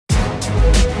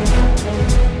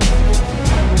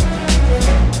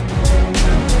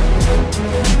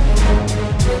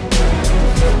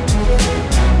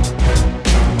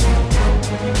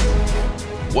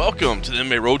Welcome to the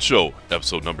MMA Roadshow,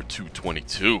 episode number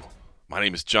 222. My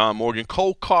name is John Morgan.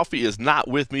 Cold Coffee is not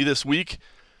with me this week.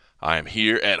 I am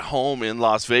here at home in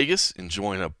Las Vegas,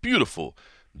 enjoying a beautiful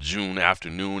June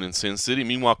afternoon in Sin City.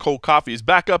 Meanwhile, Cold Coffee is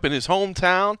back up in his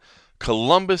hometown,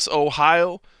 Columbus,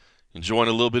 Ohio, enjoying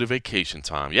a little bit of vacation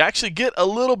time. You actually get a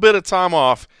little bit of time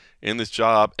off in this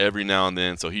job every now and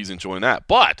then, so he's enjoying that.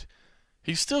 But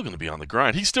he's still going to be on the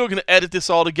grind. He's still going to edit this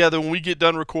all together when we get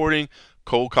done recording.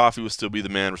 Cold Coffee will still be the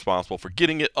man responsible for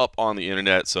getting it up on the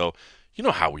internet. So you know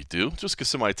how we do. Just because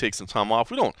somebody takes some time off,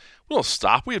 we don't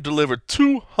stop. We have delivered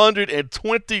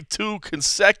 222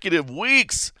 consecutive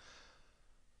weeks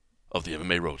of the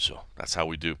MMA Roadshow. That's how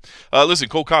we do. Listen,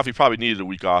 Cold Coffee probably needed a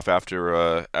week off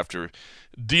after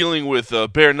dealing with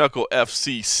Bare Knuckle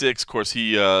FC6. Of course,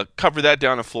 he covered that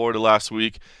down in Florida last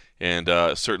week. And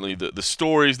certainly the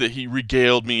stories that he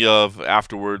regaled me of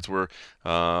afterwards were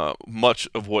much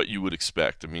of what you would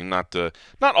expect. I mean, not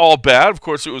all bad. Of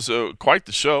course, it was quite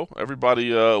the show.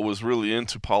 Everybody was really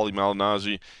into Paulie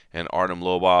Malignaggi and Artem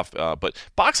Lobov. But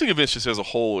boxing events just as a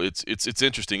whole, it's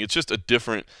interesting. It's just a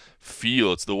different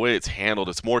feel. It's the way it's handled.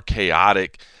 It's more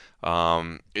chaotic.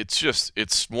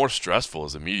 It's more stressful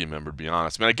as a media member, to be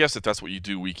honest. I mean, I guess that's what you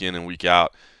do week in and week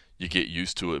out. You get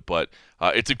used to it, but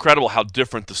it's incredible how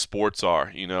different the sports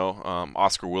are. You know,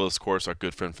 Oscar Willis, of course, our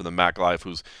good friend from the Mac Life,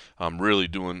 who's really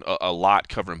doing a lot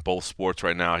covering both sports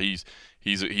right now. He's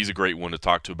a great one to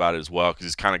talk to about it as well, because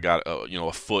he's kind of got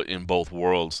a foot in both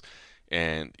worlds.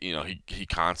 And he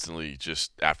constantly,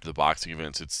 just after the boxing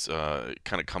events, it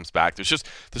kind of comes back. There's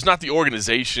not the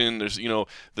organization. There's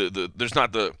there's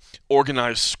not the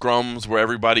organized scrums where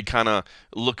everybody kind of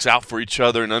looks out for each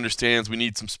other and understands we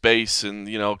need some space, and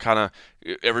kind of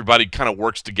everybody kind of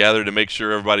works together to make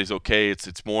sure everybody's okay.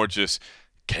 It's more just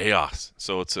chaos.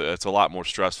 So it's a lot more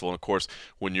stressful. And of course,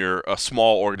 when you're a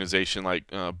small organization like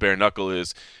Bare Knuckle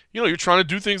is, you're trying to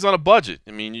do things on a budget.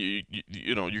 I mean,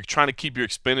 you're trying to keep your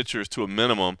expenditures to a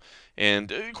minimum,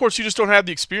 and of course, you just don't have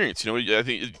the experience. I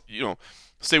think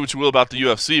say what you will about the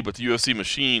UFC, but the UFC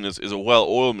machine is a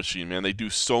well-oiled machine, man. They do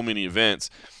so many events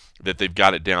that they've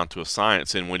got it down to a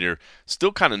science. And when you're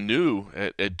still kind of new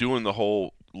at doing the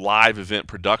whole live event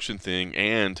production thing,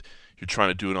 and you're trying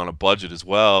to do it on a budget as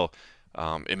well,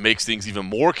 it makes things even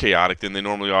more chaotic than they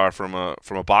normally are from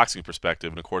a boxing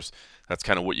perspective. And of course, that's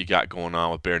kind of what you got going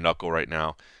on with Bare Knuckle right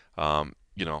now.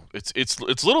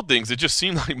 It's little things that just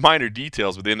seem like minor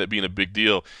details, but they end up being a big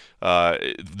deal.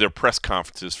 Their press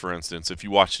conferences, for instance, if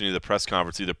you watch any of the press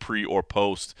conference, either pre or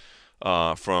post,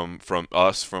 from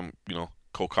us, from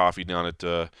Cold Coffee down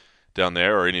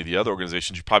there, or any of the other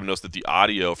organizations, you probably noticed that the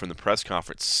audio from the press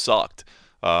conference sucked.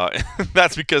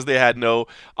 That's because they had no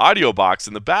audio box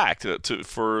in the back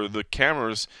for the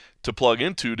cameras to plug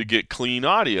into to get clean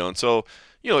audio. And so,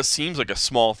 it seems like a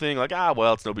small thing, like,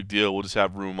 it's no big deal, we'll just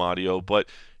have room audio, but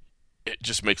it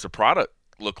just makes the product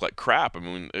look like crap. I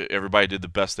mean, everybody did the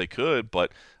best they could,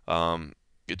 but it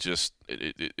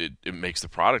makes the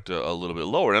product a little bit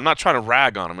lower. And I'm not trying to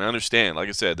rag on them. I understand. Like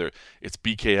I said, it's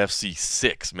BKFC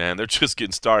 6, man. They're just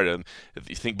getting started. And if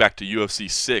you think back to UFC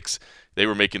 6, they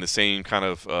were making the same kind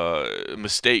of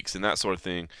mistakes and that sort of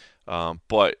thing.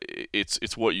 But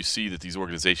it's what you see that these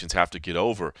organizations have to get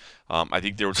over. I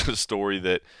think there was a story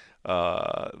that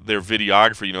their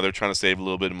videographer, they're trying to save a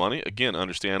little bit of money. Again,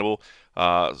 understandable.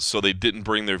 So they didn't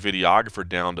bring their videographer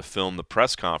down to film the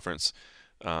press conference.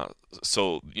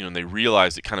 So they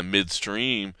realized it kind of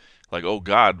midstream, like, oh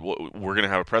God, we're going to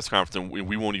have a press conference and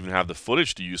we won't even have the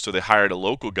footage to use. So they hired a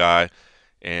local guy,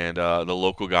 and the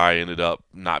local guy ended up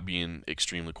not being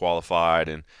extremely qualified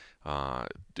and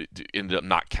ended up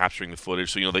not capturing the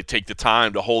footage. So they take the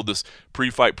time to hold this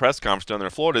pre-fight press conference down there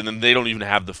in Florida, and then they don't even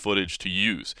have the footage to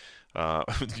use.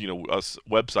 Us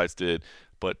websites did,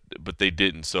 but they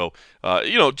didn't. So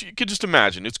you can just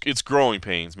imagine it's growing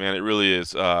pains, man. It really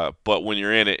is. But when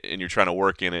you're in it and you're trying to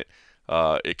work in it,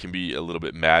 it can be a little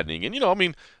bit maddening. And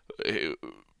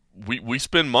we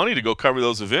spend money to go cover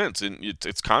those events, and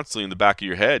it's constantly in the back of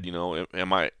your head.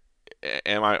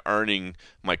 Am I earning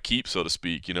my keep, so to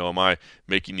speak? Am I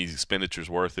making these expenditures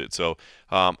worth it? So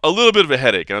a little bit of a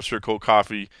headache, and I'm sure Cold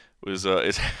Coffee is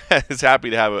happy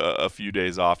to have a few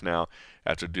days off now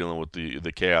after dealing with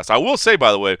the chaos. I will say,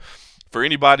 by the way, for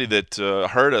anybody that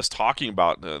heard us talking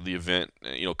about the event,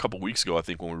 a couple weeks ago, I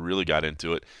think when we really got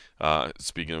into it,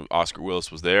 speaking of Oscar Willis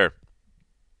was there,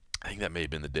 I think that may have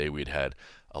been the day we'd had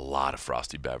a lot of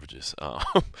frosty beverages.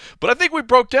 But I think we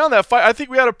broke down that fight. I think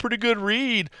we had a pretty good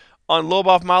read on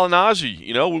Lobov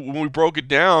Malignaggi. When we broke it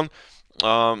down,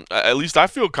 at least I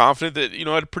feel confident that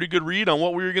I had a pretty good read on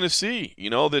what we were going to see.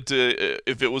 That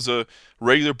if it was a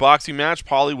regular boxing match,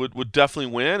 Paulie would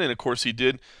definitely win, and of course he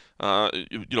did.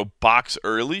 Box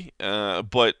early,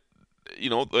 but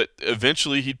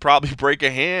eventually he'd probably break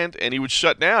a hand and he would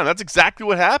shut down. That's exactly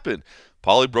what happened.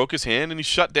 Paulie broke his hand and he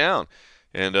shut down,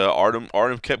 and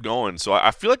Artem kept going. So I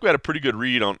feel like we had a pretty good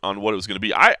read on what it was going to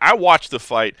be. I watched the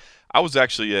fight. I was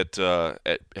actually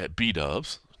at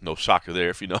B-Dubs. No shocker there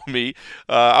if you know me.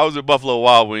 I was at Buffalo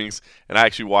Wild Wings, and I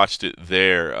actually watched it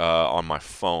there on my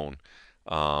phone.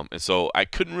 And so I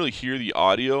couldn't really hear the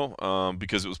audio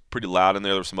because it was pretty loud in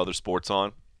there. There were some other sports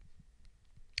on.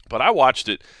 But I watched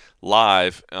it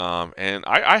live, and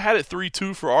I had it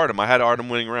 3-2 for Artem. I had Artem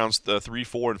winning rounds 3,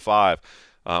 4, and 5,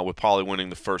 with Paulie winning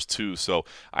the first 2. So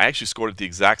I actually scored it the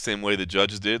exact same way the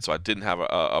judges did, so I didn't have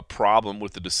a problem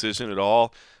with the decision at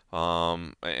all.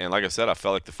 And like I said, I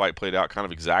felt like the fight played out kind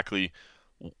of exactly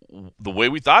the way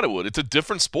we thought it would. It's a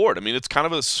different sport. I mean, it's kind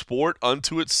of a sport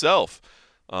unto itself.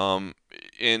 And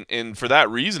for that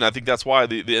reason, I think that's why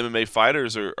the MMA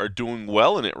fighters are doing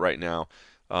well in it right now.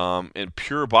 And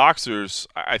pure boxers,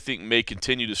 I think, may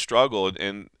continue to struggle,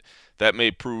 and that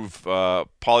may prove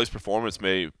Paulie's performance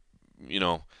may, I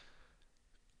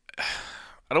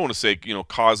don't want to say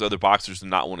cause other boxers to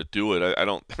not want to do it. I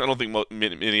don't think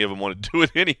many of them want to do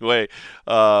it anyway.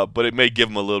 But it may give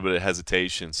them a little bit of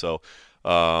hesitation. So,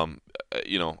 I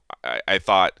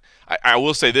thought I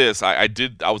will say this. I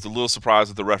was a little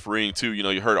surprised at the refereeing too.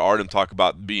 You heard Artem talk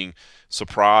about being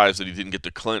surprised that he didn't get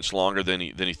to clinch longer than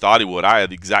he thought he would. I had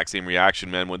the exact same reaction,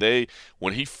 man.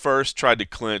 When he first tried to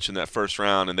clinch in that first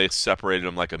round and they separated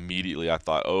him like immediately, I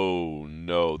thought, oh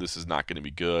no, this is not going to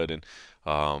be good. And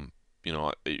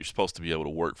you're supposed to be able to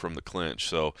work from the clinch.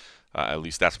 So at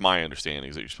least that's my understanding,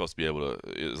 is that you're supposed to be able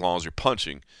to, as long as you're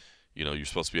punching, you're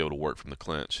supposed to be able to work from the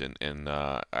clinch. And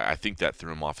I think that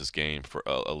threw him off his game for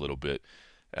a little bit.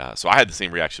 So I had the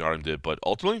same reaction Artem did, but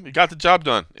ultimately he got the job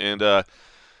done. And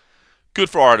good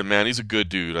for Artem, man. He's a good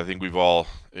dude. I think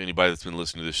anybody that's been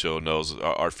listening to this show knows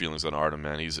our feelings on Artem,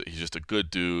 man. He's just a good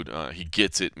dude. He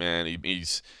gets it, man.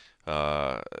 He's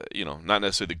not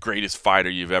necessarily the greatest fighter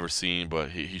you've ever seen,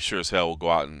 but he sure as hell will go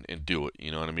out and do it.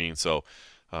 You know what I mean? So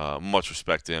much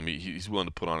respect to him. He's willing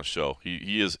to put on a show.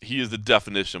 He is the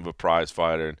definition of a prize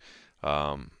fighter,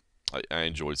 and I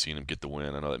enjoyed seeing him get the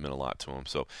win. I know that meant a lot to him.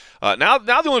 So now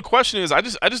the only question is, I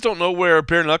just don't know where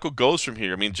bare knuckle goes from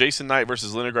here. I mean, Jason Knight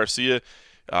versus Leonard Garcia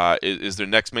is their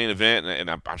next main event, and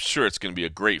I'm sure it's going to be a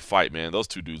great fight, man. Those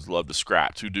two dudes love to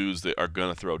scrap. Two dudes that are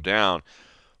going to throw down.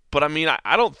 But, I mean,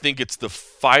 I don't think it's the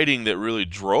fighting that really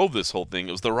drove this whole thing.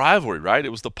 It was the rivalry, right?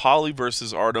 It was the Paulie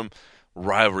versus Artem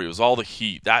rivalry. It was all the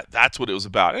heat. That's what it was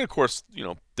about. And, of course,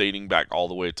 dating back all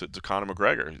the way to Conor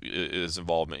McGregor, his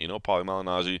involvement, Paulie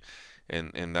Malignaggi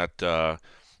and that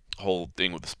whole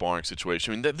thing with the sparring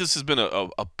situation. I mean, this has been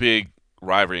a big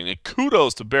rivalry. And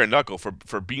kudos to Bare Knuckle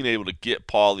for being able to get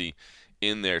Paulie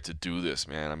in there to do this,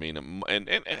 man. I mean, and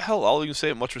hell, all you can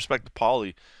say, much respect to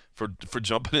Paulie for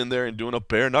jumping in there and doing a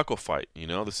bare knuckle fight.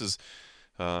 This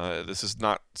is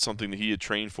not something that he had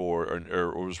trained for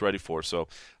or was ready for. So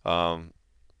I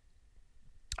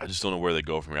just don't know where they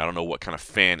go from here. I don't know what kind of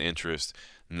fan interest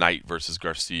Knight versus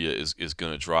Garcia is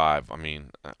going to drive. I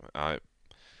mean,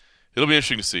 it'll be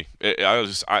interesting to see.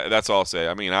 That's all I'll say.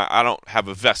 I mean, I don't have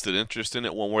a vested interest in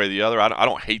it one way or the other. I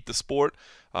don't hate the sport.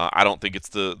 I don't think it's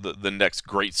the next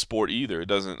great sport either. It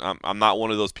doesn't. I'm not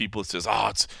one of those people that says, "Oh,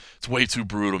 it's way too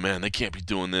brutal, man. They can't be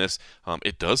doing this."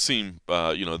 It does seem,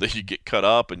 that you get cut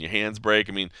up and your hands break.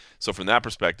 I mean, so from that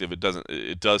perspective, it doesn't.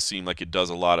 It does seem like it does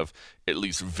a lot of at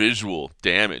least visual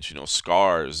damage.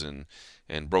 Scars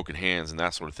and broken hands and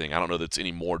that sort of thing. I don't know that's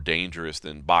any more dangerous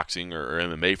than boxing or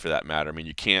MMA for that matter. I mean,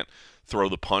 you can't throw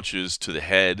the punches to the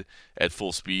head at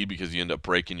full speed because you end up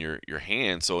breaking your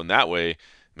hand. So in that way,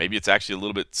 maybe it's actually a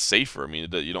little bit safer. I mean,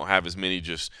 you don't have as many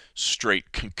just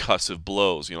straight concussive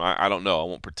blows. I don't know. I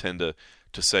won't pretend to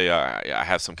say I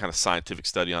have some kind of scientific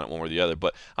study on it one way or the other.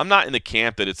 But I'm not in the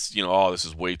camp that it's, this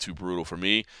is way too brutal for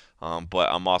me. But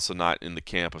I'm also not in the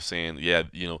camp of saying,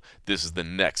 this is the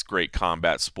next great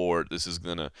combat sport. This is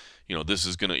gonna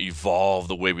evolve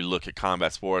the way we look at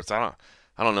combat sports. I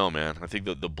don't know, man. I think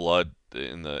the blood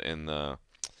in the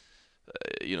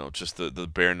just the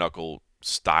bare knuckle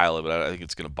style of it, I think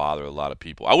it's going to bother a lot of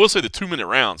people. I will say the 2-minute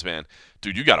rounds, man,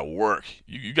 dude, you got to work.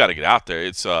 You got to get out there.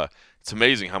 It's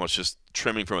amazing how much just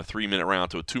trimming from a 3-minute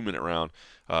round to a 2-minute round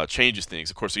changes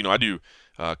things. Of course, I do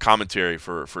commentary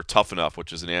for Tough Enough,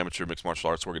 which is an amateur mixed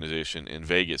martial arts organization in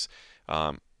Vegas.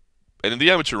 and in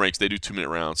the amateur ranks they do 2-minute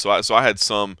rounds. So I had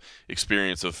some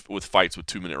experience with fights with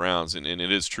 2-minute rounds, and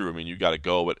it is true. I mean, you got to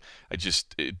go, but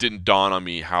it didn't dawn on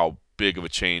me how big of a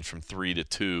change from 3 to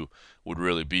 2 would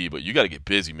really be. But you got to get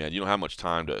busy, man. You don't have much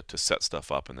time to set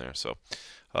stuff up in there. So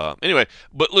anyway,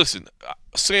 but listen,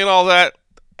 saying all that,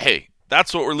 hey,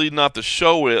 that's what we're leading off the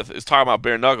show with, is talking about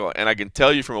bare knuckle. And I can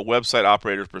tell you from a website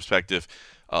operator's perspective,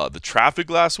 the traffic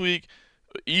last week,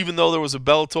 even though there was a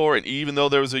Bellator and even though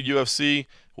there was a UFC,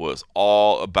 was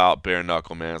all about bare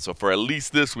knuckle, man. So for at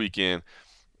least this weekend,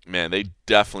 man, they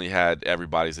definitely had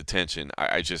everybody's attention.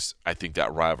 I think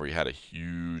that rivalry had a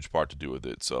huge part to do with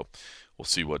it. So we'll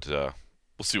see what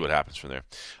happens from there.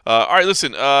 All right,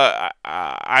 listen.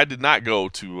 I did not go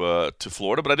to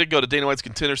Florida, but I did go to Dana White's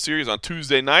Contender Series on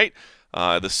Tuesday night.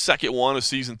 The second one of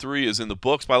Season 3 is in the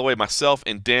books. By the way, myself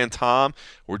and Dan Tom,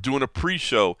 we're doing a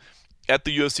pre-show at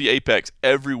the UFC Apex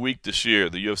every week this year.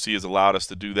 The UFC has allowed us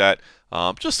to do that.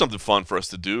 Just something fun for us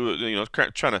to do.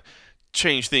 Trying to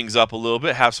change things up a little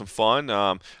bit, have some fun.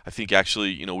 I think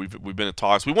actually, we've been in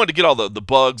talks. We wanted to get all the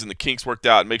bugs and the kinks worked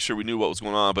out and make sure we knew what was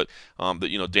going on. But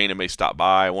Dana may stop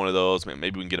by one of those.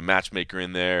 Maybe we can get a matchmaker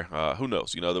in there. Who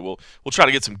knows? That we'll try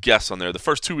to get some guests on there. The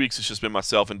first 2 weeks it's just been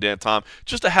myself and Dan Tom.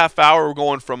 Just a half hour. We're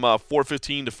going from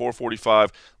 4:15 to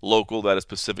 4:45 local. That is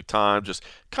Pacific time. Just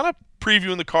kind of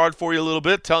previewing the card for you a little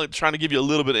bit, trying to give you a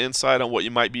little bit of insight on what you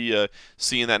might be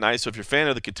seeing that night. So if you're a fan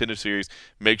of the Contender Series,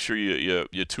 make sure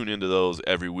you tune into those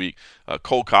every week.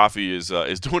 Cold Coffee is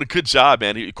doing a good job,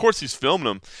 man. Of course, he's filming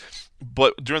them,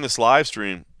 but during this live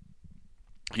stream,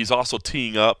 he's also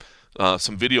teeing up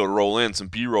some video to roll in, some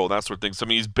B-roll, that sort of thing. So I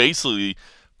mean,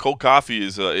 Cold Coffee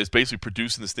is basically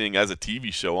producing this thing as a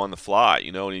TV show on the fly,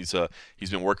 and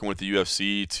he's been working with the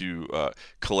UFC to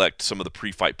collect some of the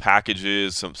pre-fight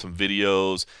packages, some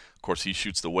videos. Of course, he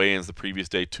shoots the weigh-ins the previous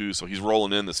day too, so he's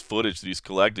rolling in this footage that he's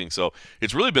collecting. So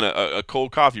it's really been a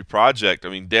Cold Coffee project. I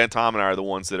mean, Dan, Tom, and I are the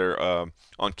ones that are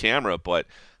on camera, but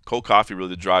Cold Coffee really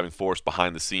the driving force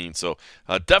behind the scenes. So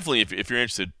definitely, if you're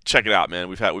interested, check it out, man.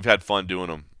 We've had fun doing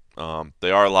them.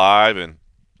 They are live, and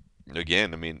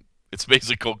again, I mean, it's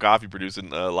basically Cold Coffee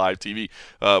producing live TV.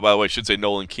 By the way, I should say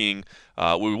Nolan King.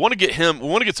 We want to get him. We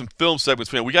want to get some film segments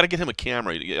for him. We got to get him a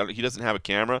camera. He doesn't have a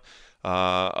camera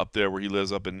up there where he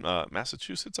lives, up in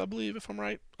Massachusetts, I believe, if I'm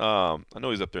right. I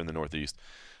know he's up there in the Northeast.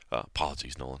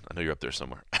 Apologies, Nolan. I know you're up there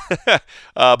somewhere.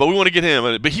 But we want to get him.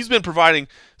 But he's been providing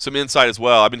some insight as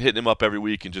well. I've been hitting him up every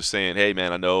week and just saying, hey,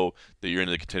 man, I know that you're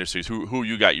into the Contender Series. Who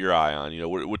you got your eye on?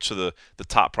 Which of the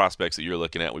top prospects that you're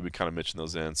looking at? We've been kind of mentioning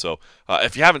those in. So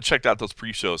if you haven't checked out those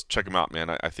pre-shows, check them out, man.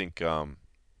 I think they're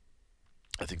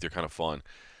kind of fun.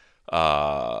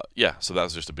 So that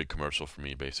was just a big commercial for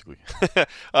me, basically.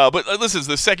 But listen,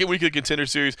 the second week of the Contender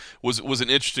Series was an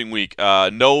interesting week.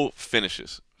 No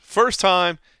finishes. First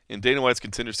time in Dana White's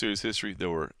Contender Series history, there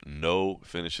were no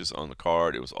finishes on the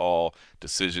card. It was all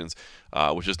decisions,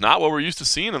 which is not what we're used to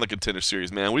seeing on the Contender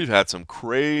Series, man. We've had some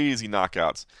crazy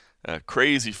knockouts,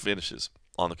 crazy finishes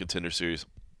on the Contender Series.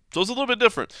 So it's a little bit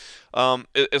different.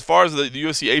 As far as the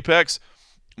UFC Apex,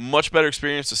 much better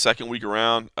experience the second week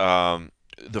around.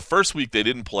 The first week they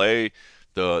didn't play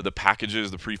the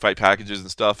packages, the pre-fight packages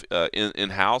and stuff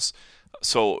in-house.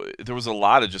 So there was a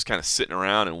lot of just kind of sitting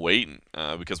around and waiting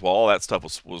because while all that stuff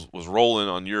was rolling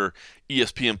on your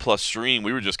ESPN Plus stream,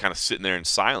 we were just kind of sitting there in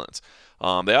silence.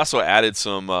 They also added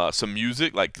some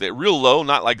music, like they're real low,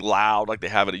 not like loud like they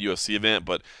have at a UFC event,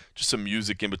 but just some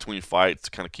music in between fights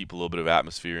to kind of keep a little bit of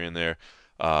atmosphere in there.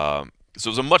 So it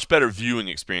was a much better viewing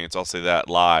experience, I'll say that,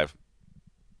 live.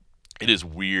 It is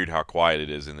weird how quiet it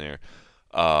is in there.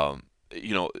 The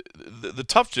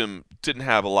Tough Gym didn't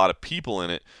have a lot of people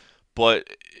in it, but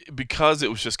because it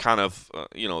was just kind of,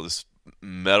 this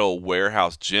metal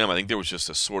warehouse gym, I think there was just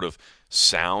a sort of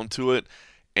sound to it.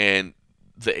 And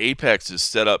the Apex is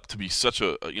set up to be such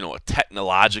a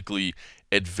technologically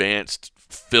advanced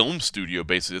film studio,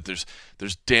 basically, that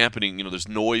there's dampening, there's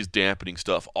noise dampening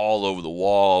stuff all over the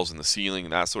walls and the ceiling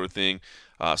and that sort of thing.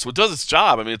 So it does its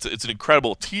job. I mean, it's an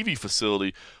incredible TV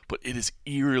facility, but it is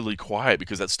eerily quiet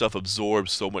because that stuff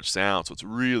absorbs so much sound. So it's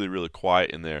really, really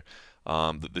quiet in there.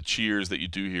 The cheers that you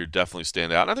do here definitely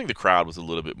stand out. And I think the crowd was a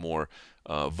little bit more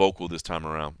vocal this time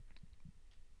around.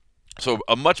 So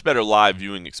a much better live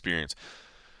viewing experience.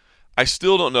 I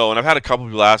still don't know, and I've had a couple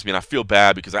people ask me, and I feel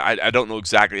bad because I don't know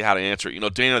exactly how to answer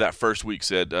it. Dana that first week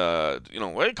said,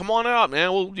 hey, come on out,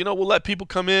 man. We'll let people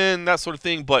come in, that sort of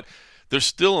thing. But there's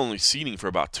still only seating for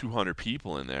about 200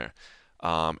 people in there.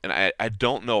 And I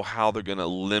don't know how they're going to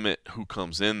limit who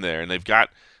comes in there. And they've got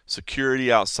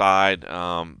security outside.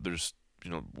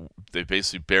 They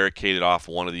basically barricaded off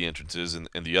one of the entrances, and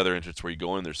the other entrance where you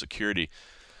go in, there's security.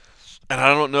 And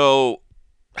I don't know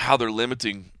how they're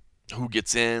limiting who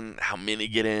gets in, how many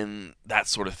get in, that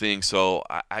sort of thing. So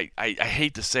I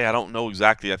hate to say I don't know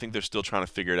exactly. I think they're still trying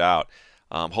to figure it out.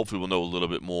 Hopefully we'll know a little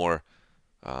bit more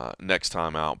next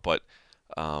time out. But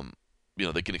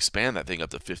they can expand that thing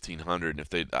up to 1,500 if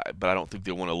they. But I don't think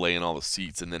they want to lay in all the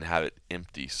seats and then have it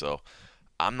empty. So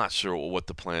I'm not sure what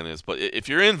the plan is. But if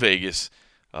you're in Vegas,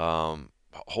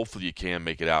 hopefully you can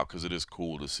make it out because it is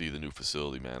cool to see the new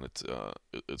facility, man.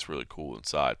 It's really cool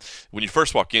inside. When you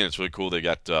first walk in, it's really cool. They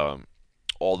got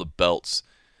all the belts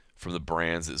from the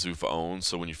brands that Zuffa owns.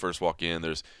 So when you first walk in,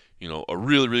 there's a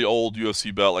really really old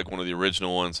UFC belt, like one of the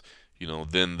original ones.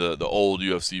 Then the old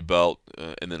UFC belt,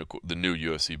 and then the new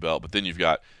UFC belt. But then you've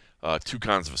got two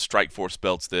kinds of Strikeforce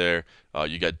belts there.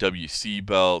 You got WC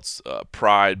belts,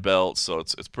 Pride belts. So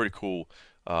it's pretty cool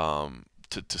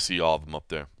to see all of them up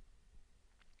there.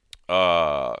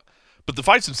 But the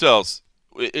fights themselves,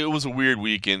 it was a weird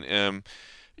week, and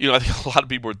I think a lot of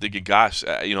people were thinking, gosh,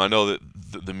 I know that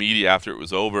the media after it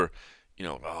was over,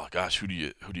 oh gosh, who do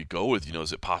you go with?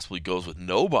 Is it possibly goes with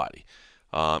nobody?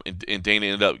 And Dana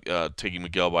ended up taking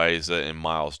Miguel Baeza and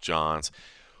Miles Johns,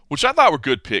 which I thought were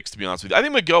good picks, to be honest with you. I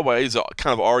think Miguel Baeza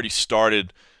kind of already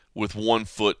started with one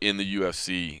foot in the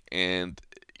UFC, and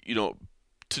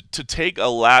to take a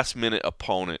last-minute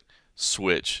opponent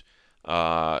switch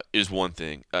is one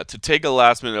thing. To take a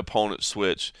last-minute opponent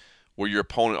switch where your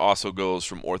opponent also goes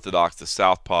from orthodox to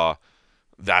southpaw,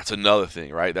 that's another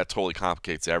thing, right? That totally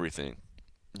complicates everything.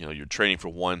 You're training for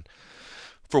one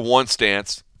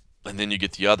stance, and then you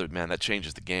get the other. Man, that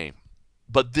changes the game.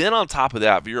 But then on top of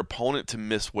that, for your opponent to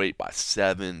miss weight by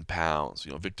 7 pounds,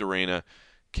 Victor Reina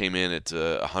came in at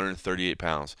 138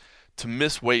 pounds. To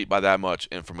miss weight by that much,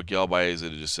 and for Miguel Baeza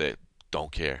to just say,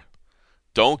 don't care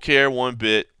one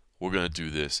bit, we're going to do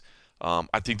this.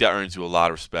 I think that earns you a lot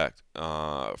of respect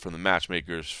from the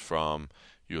matchmakers, from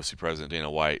UFC President Dana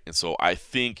White. And so I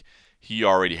think he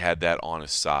already had that on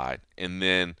his side. And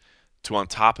then to, on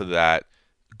top of that,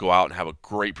 go out and have a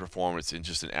great performance in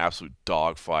just an absolute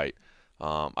dogfight.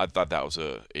 I thought that was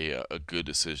a good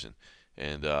decision.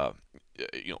 And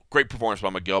great performance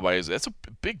by Miguel Baeza. That's a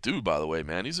big dude, by the way,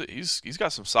 man. He's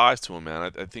got some size to him,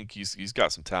 man. I think he's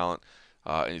got some talent.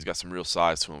 And he's got some real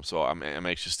size to him, so I'm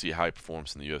anxious to see how he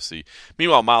performs in the UFC.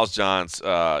 Meanwhile, Miles Johns,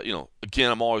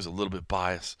 again, I'm always a little bit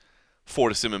biased.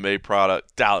 Fortis MMA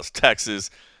product, Dallas, Texas.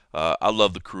 I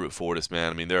love the crew at Fortis,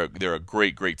 man. I mean, they're a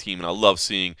great, great team, and I love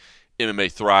seeing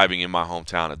MMA thriving in my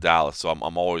hometown of Dallas. So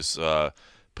I'm always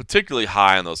particularly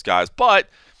high on those guys, but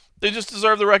they just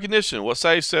deserve the recognition. What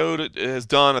Saif Soud has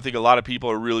done, I think a lot of people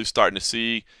are really starting to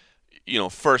see,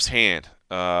 firsthand.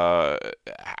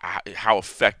 How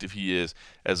effective he is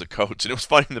as a coach. And it was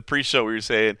funny in the pre-show we were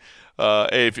saying,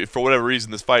 hey, if for whatever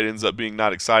reason this fight ends up being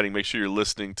not exciting, make sure you're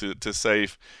listening to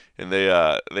Saif. And they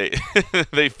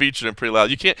they featured him pretty loud.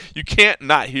 You can't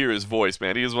not hear his voice,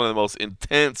 man. He is one of the most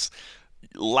intense,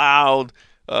 loud,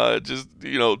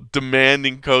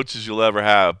 demanding coaches you'll ever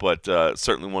have. But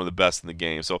certainly one of the best in the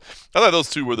game. So I thought those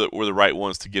two were the right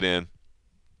ones to get in.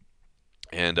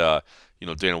 And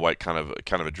Dana White kind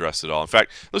of addressed it all. In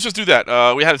fact, let's just do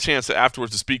that. We had a chance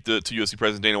afterwards to speak to UFC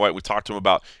President Dana White. We talked to him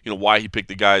about why he picked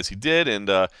the guys he did, and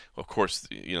of course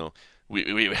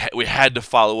we had to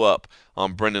follow up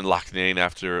on Brendan Loughnane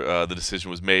after the decision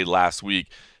was made last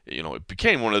week. It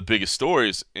became one of the biggest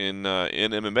stories in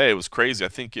MMA. It was crazy. I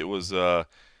think it was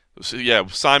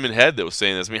Simon Head that was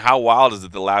saying this. I mean, how wild is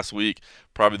it that last week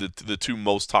probably the two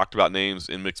most talked about names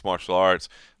in mixed martial arts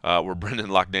were Brendan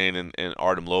Loughnane and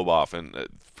Artem Lobov, and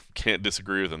can't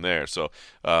disagree with him there. So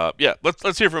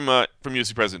let's hear from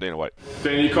UFC President Dana White.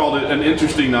 Dana, you called it an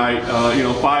interesting night.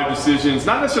 5 decisions,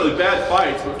 not necessarily bad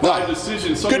fights, but 5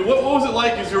 decisions. So what was it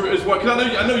like? Because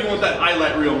I know you want that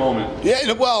highlight reel moment.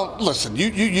 Yeah, well, listen,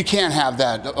 you can't have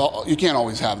that. You can't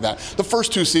always have that. The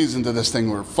first 2 seasons of this thing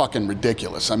were fucking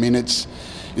ridiculous. I mean,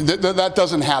 that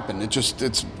doesn't happen.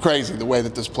 It's crazy the way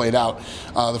that this played out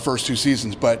the first 2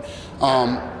 seasons. But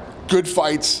good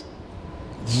fights,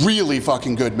 really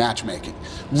fucking good matchmaking.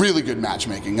 Really good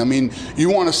matchmaking. I mean,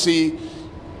 you want to see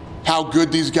how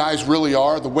good these guys really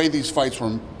are. The way these fights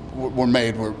were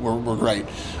made were great.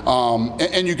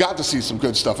 And you got to see some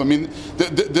good stuff. I mean,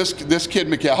 this kid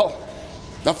Miguel,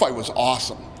 that fight was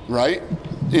awesome, right?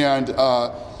 And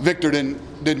Victor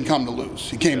didn't come to lose.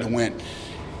 He came to win.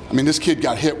 I mean, this kid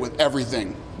got hit with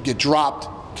everything. Get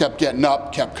dropped, kept getting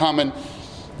up, kept coming.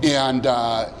 And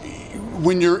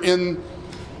when you're in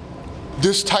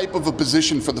this type of a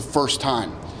position for the first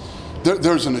time,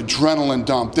 there's an adrenaline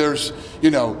dump. There's,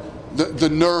 the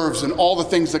nerves and all the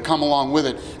things that come along with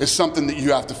it is something that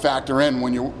you have to factor in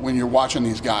when you're watching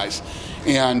these guys.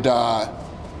 And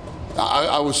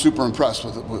I was super impressed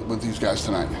with these guys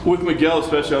tonight. With Miguel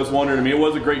especially, I was wondering, I mean, it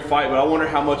was a great fight, but I wonder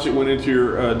how much it went into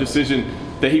your decision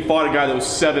that he fought a guy that was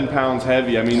 7 pounds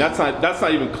heavy. I mean, that's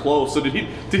not even close. So did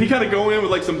he kind of go in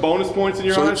with like some bonus points in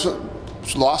your eyes?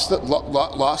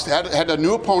 Lost, had a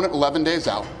new opponent 11 days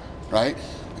out, right?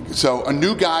 So a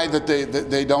new guy that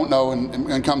they don't know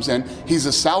and comes in. He's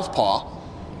a southpaw,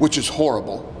 which is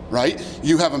horrible. Right?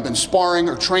 You haven't been sparring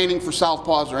or training for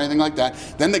southpaws or anything like that.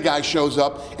 Then the guy shows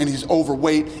up and he's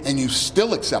overweight and you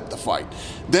still accept the fight.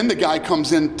 Then the guy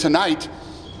comes in tonight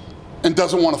and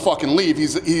doesn't want to fucking leave.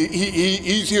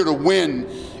 He's here to win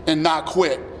and not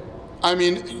quit. I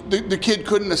mean, the kid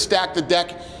couldn't have stacked the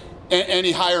deck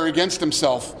any higher against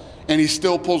himself, and he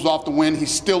still pulls off the win. He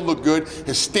still looked good.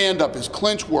 His stand-up, his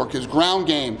clinch work, his ground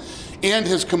game, and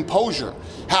his composure.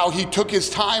 How he took his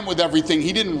time with everything.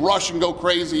 He didn't rush and go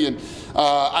crazy. And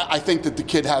I think that the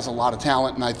kid has a lot of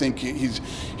talent, and I think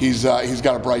he's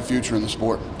got a bright future in the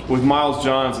sport. With Miles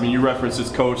Johns, I mean, you referenced his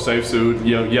coach, Saif Sood,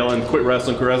 yelling, "Quit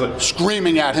wrestling, quit wrestling,"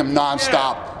 screaming at him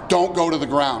nonstop. Yeah. Don't go to the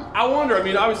ground. I wonder, I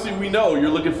mean, obviously we know you're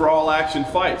looking for all-action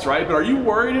fights, right? But are you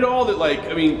worried at all that, like,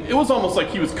 I mean, it was almost like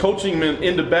he was coaching him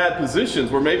into bad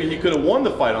positions where maybe he could have won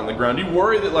the fight on the ground. Do you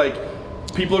worry that, like,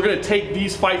 people are going to take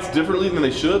these fights differently than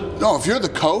they should? No, if you're the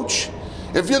coach,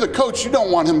 you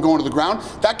don't want him going to the ground.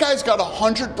 That guy's got a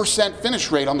 100%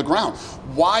 finish rate on the ground.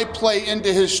 Why play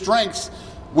into his strengths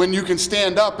when you can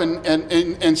stand up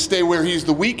and stay where he's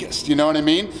the weakest? You know what I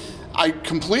mean? I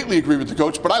completely agree with the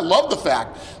coach, but I love the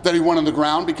fact that he went on the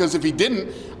ground, because if he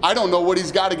didn't, I don't know what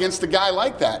he's got against a guy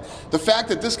like that. The fact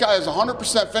that this guy has a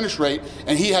 100% finish rate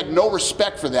and he had no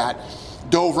respect for that,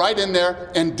 dove right in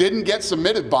there and didn't get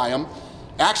submitted by him,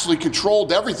 actually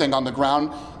controlled everything on the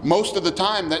ground most of the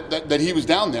time that he was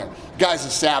down there. Guy's a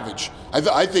savage.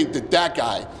 I think that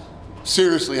guy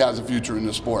seriously has a future in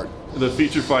the sport. The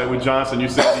feature fight with Johnson, you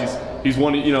said he's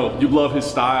one, you love his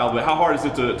style, but how hard is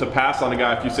it to pass on a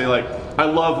guy if you say, like, I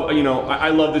love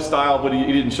this style, but he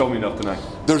didn't show me enough tonight?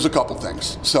 There's a couple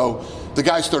things. So the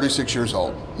guy's 36 years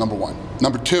old, number one.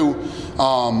 Number two,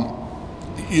 I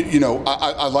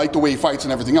like the way he fights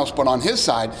and everything else, but on his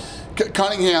side,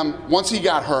 Cunningham, once he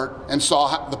got hurt and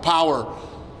saw the power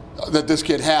that this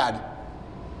kid had,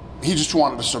 he just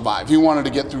wanted to survive. He wanted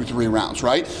to get through 3 rounds,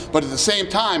 right? But at the same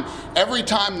time, every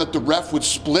time that the ref would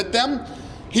split them,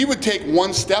 he would take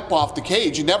 1 step off the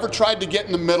cage. He never tried to get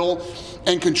in the middle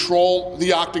and control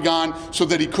the octagon so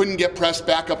that he couldn't get pressed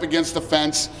back up against the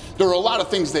fence. There were a lot of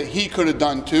things that he could have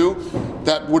done too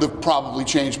that would have probably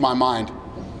changed my mind.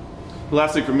 The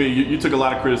last thing for me, you took a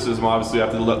lot of criticism, obviously,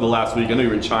 after the last week. I know you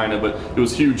were in China, but it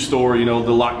was a huge story, the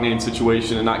lock name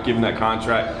situation and not giving that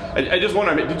contract. I just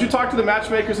wonder, did you talk to the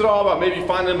matchmakers at all about maybe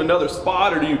finding them another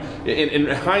spot, or do you, in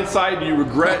hindsight, do you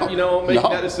regret, making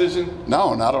that decision?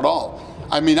 No, not at all.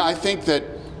 I mean, I think that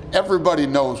everybody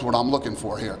knows what I'm looking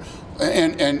for here.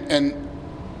 And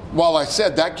while I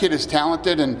said that kid is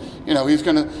talented and, he's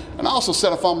going to, and I also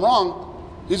said if I'm wrong,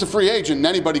 he's a free agent and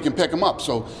anybody can pick him up.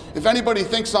 So if anybody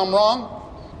thinks I'm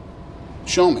wrong,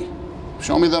 show me.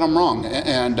 Show me that I'm wrong.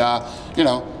 And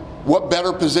what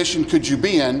better position could you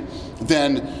be in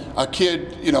than a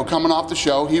kid, coming off the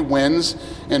show, he wins,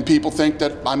 and people think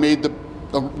that I made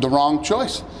the wrong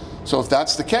choice. So if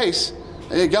that's the case,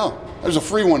 there you go. There's a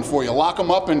free one for you. Lock him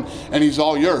up and he's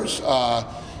all yours.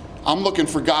 I'm looking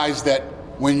for guys that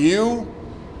when you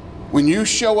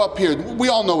show up here, we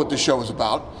all know what this show is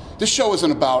about. This show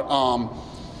isn't about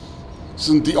this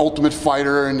isn't the Ultimate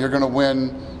Fighter and you're going to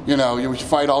win, you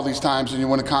fight all these times and you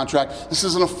win a contract. This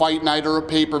isn't a fight night or a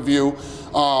pay-per-view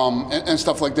and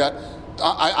stuff like that.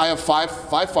 I have five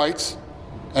fights,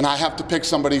 and I have to pick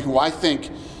somebody who I think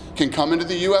can come into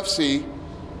the UFC,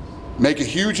 make a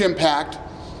huge impact,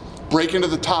 break into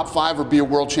the top 5 or be a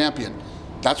world champion.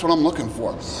 That's what I'm looking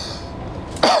for.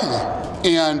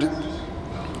 And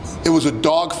it was a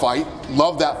dog fight.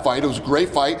 Loved that fight. It was a great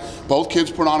fight. Both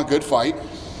kids put on a good fight.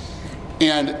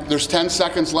 And there's 10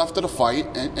 seconds left of the fight,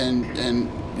 and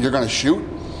you're going to shoot.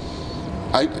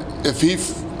 If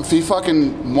he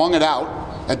fucking wung it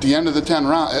out at the end of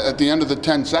the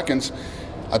 10 seconds,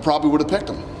 I probably would have picked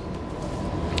him.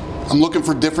 I'm looking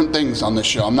for different things on this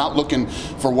show. I'm not looking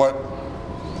for what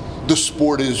the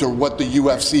sport is or what the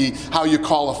UFC, how you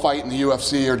call a fight in the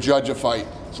UFC or judge a fight.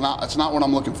 It's not what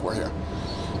I'm looking for here.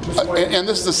 And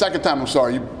this is the second time, I'm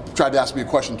sorry, you tried to ask me a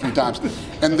question 3 times.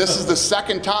 And this is the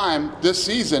second time this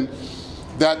season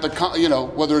that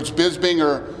whether it's Bisping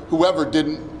or whoever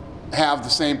didn't have the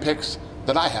same picks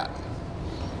that I had.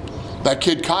 That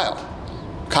kid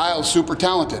Kyle's super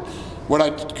talented.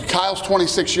 Kyle's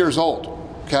 26 years old,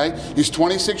 okay? He's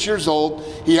 26 years old.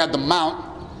 He had the mount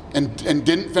and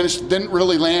didn't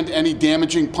really land any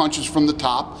damaging punches from the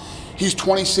top. He's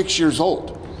 26 years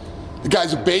old. The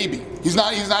guy's a baby. He's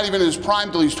not even in his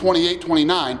prime till he's 28,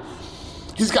 29.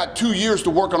 He's got 2 years to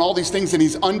work on all these things, and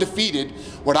he's undefeated.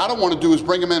 What I don't want to do is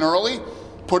bring him in early,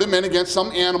 put him in against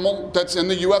some animal that's in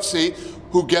the UFC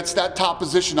who gets that top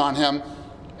position on him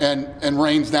and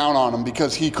rains down on him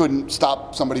because he couldn't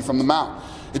stop somebody from the mount.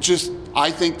 It's just,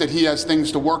 I think that he has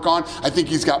things to work on. I think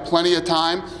he's got plenty of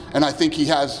time, and I think he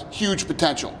has huge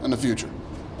potential in the future.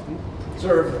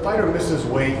 Sir, if a fighter misses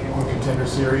weight on Contender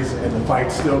Series and the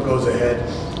fight still goes ahead,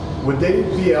 would they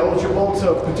be eligible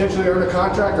to potentially earn a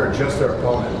contract or just their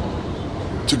opponent?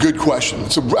 It's a good question.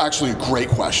 It's actually a great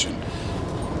question.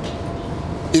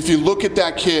 If you look at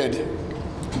that kid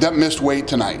that missed weight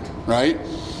tonight, right?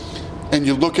 And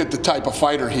you look at the type of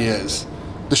fighter he is,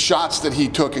 the shots that he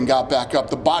took and got back up,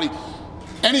 the body,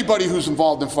 anybody who's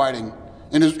involved in fighting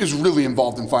and is really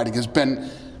involved in fighting has been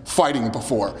fighting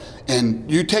before.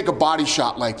 And you take a body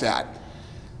shot like that,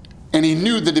 and he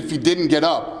knew that if he didn't get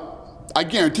up, I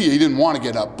guarantee you he didn't want to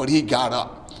get up, but he got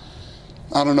up.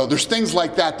 I don't know, there's things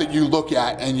like that that you look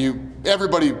at and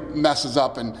everybody messes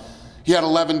up, and he had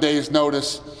 11 days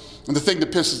notice. And the thing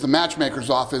that pisses the matchmakers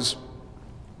off is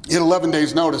he had 11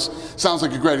 days notice. Sounds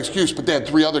like a great excuse, but they had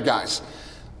 3 other guys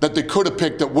that they could have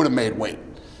picked that would have made weight.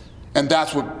 And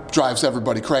that's what drives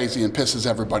everybody crazy and pisses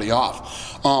everybody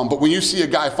off. But when you see a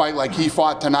guy fight like he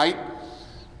fought tonight,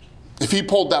 if he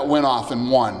pulled that win off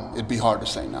and won, it'd be hard to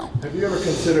say no. Have you ever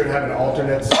considered having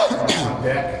alternates on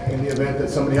deck in the event that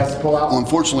somebody has to pull out? Well,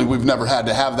 unfortunately, we've never had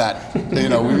to have that. We've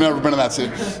never been in that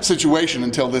situation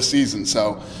until this season.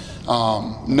 So,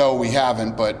 no, we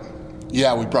haven't. But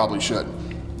yeah, we probably should.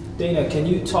 Dana, can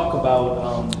you talk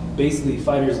about basically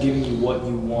fighters giving you what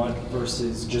you want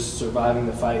versus just surviving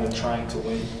the fight and trying to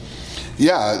win?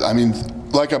 Yeah, I mean,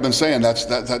 like I've been saying,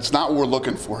 that's not what we're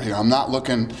looking for here. I'm not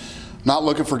looking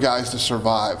for guys to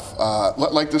survive.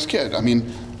 Like this kid. I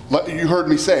mean, you heard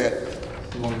me say it.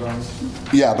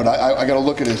 Yeah, but I got to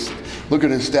look at his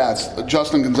stats.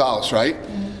 Justin Gonzalez, right?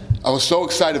 Mm-hmm. I was so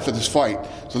excited for this fight.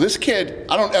 So this kid,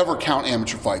 I don't ever count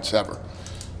amateur fights ever.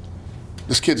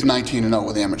 This kid's 19-0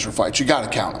 with amateur fights. You got to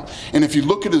count him. And if you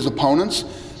look at his opponents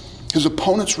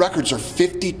records are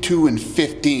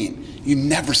 52-15. You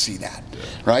never see that,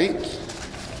 right?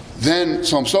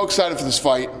 So I'm so excited for this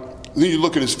fight. Then you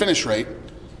look at his finish rate.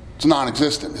 It's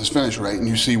non-existent, his finish rate, and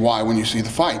you see why when you see the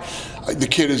fight. The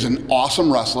kid is an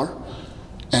awesome wrestler,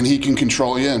 and he can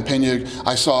control you and pin you.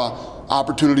 I saw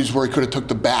opportunities where he could have took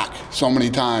the back so many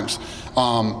times.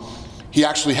 He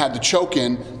actually had the choke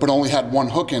in, but only had 1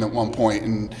 hook in at one point,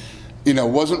 and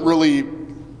wasn't really.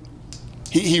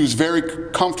 He was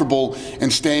very comfortable in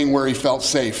staying where he felt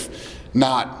safe,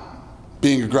 not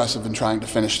being aggressive and trying to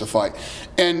finish the fight.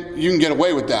 And you can get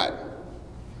away with that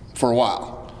for a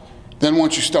while. Then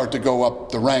once you start to go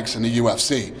up the ranks in the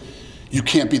UFC, you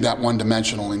can't be that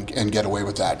one-dimensional and get away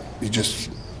with that.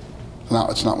 No,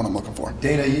 it's not what I'm looking for.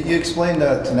 Dana, you explained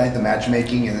tonight the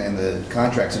matchmaking and the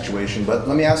contract situation, but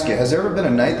let me ask you, has there ever been a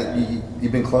night that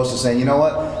you've been close to saying, you know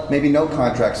what, maybe no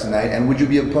contracts tonight, and would you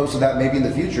be opposed to that maybe in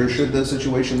the future should the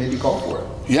situation maybe call for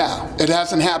it? Yeah, it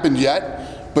hasn't happened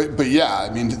yet, but yeah, I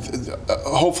mean,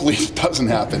 hopefully it doesn't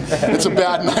happen. It's a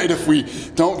bad night if we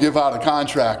don't give out a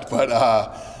contract, but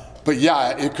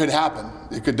yeah, it could happen.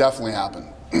 It could definitely happen.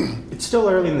 It's still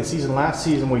early in the season. Last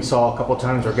season we saw a couple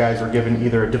times where guys were given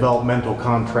either a developmental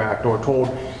contract or told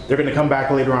they're going to come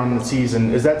back later on in the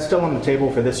season. Is that still on the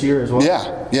table for this year as well?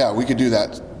 Yeah, we could do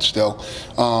that still.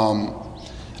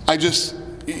 I just,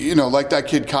 like that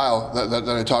kid Kyle that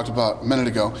I talked about a minute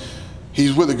ago,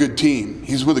 he's with a good team.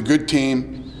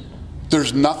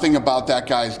 There's nothing about that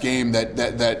guy's game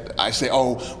that I say,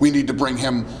 oh, we need to bring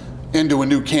him into a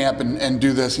new camp and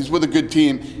do this. He's with a good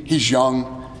team. He's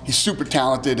young. He's super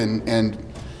talented, and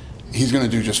he's going to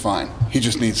do just fine. He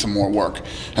just needs some more work,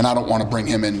 and I don't want to bring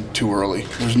him in too early.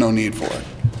 There's no need for it.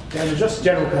 And just a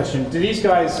general question, do these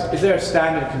guys, is there a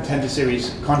standard Contender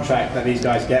Series contract that these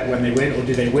guys get when they win, or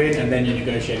do they win and then you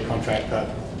negotiate a contract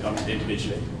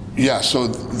individually? Yeah, so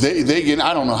they get,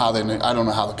 I don't know how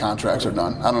the contracts are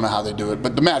done. I don't know how they do it,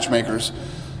 but the matchmakers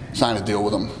sign a deal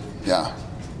with them, yeah.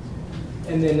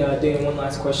 And then, Dana, one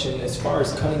last question. As far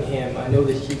as Cunningham, I know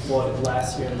that he fought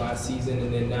last year and last season,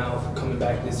 and then now coming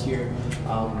back this year.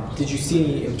 Did you see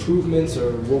any improvements,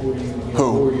 or what were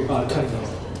Cunningham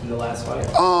in the last fight?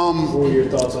 What were your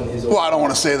thoughts on his? Well, I don't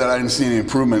want to say that I didn't see any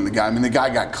improvement in the guy. I mean, the guy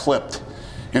got clipped.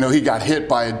 He got hit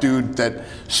by a dude that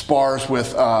spars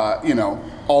with,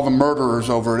 all the murderers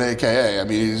over at AKA. I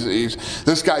mean,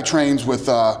 this guy trains with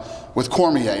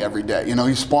Cormier every day.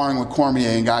 He's sparring with Cormier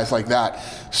and guys like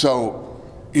that. So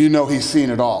you know he's seen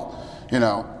it all. You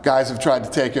know, guys have tried to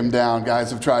take him down.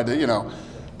 Guys have tried to, you know,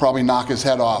 probably knock his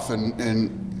head off.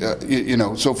 You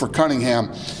know, so for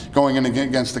Cunningham, going in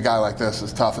against a guy like this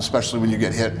is tough, especially when you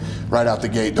get hit right out the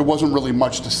gate. There wasn't really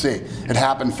much to see. It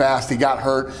happened fast. He got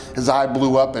hurt. His eye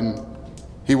blew up, and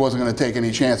he wasn't going to take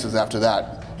any chances after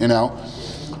that, you know.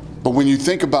 But when you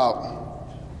think about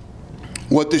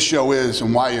what this show is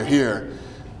and why you're here,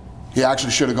 he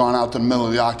actually should have gone out to the middle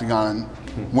of the octagon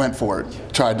and went for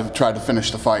it, tried to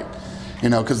finish the fight. You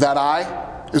know, because that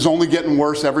eye is only getting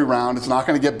worse every round. It's not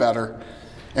going to get better.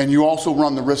 And you also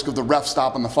run the risk of the ref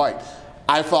stopping the fight.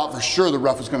 I thought for sure the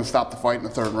ref was going to stop the fight in the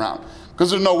third round, because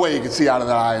there's no way you could see out of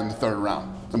that eye in the third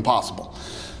round. It's impossible.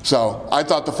 So I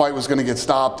thought the fight was going to get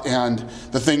stopped, and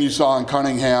the thing you saw in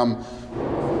Cunningham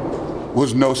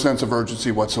was no sense of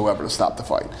urgency whatsoever to stop the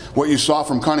fight. What you saw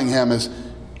from Cunningham is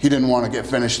he didn't want to get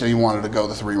finished, and he wanted to go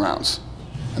the 3 rounds.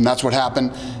 And that's what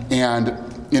happened.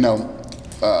 And, you know,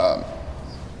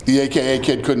 the AKA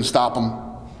kid couldn't stop him.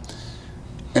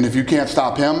 And if you can't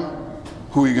stop him,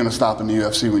 who are you going to stop in the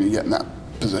UFC when you get in that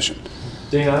position?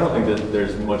 Dana, I don't think that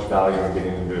there's much value in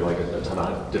getting into like a ton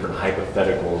of different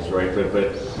hypotheticals, right?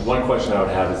 But one question I would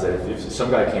have is that if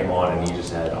some guy came on and he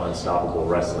just had unstoppable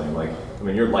wrestling, like, I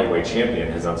mean, your lightweight champion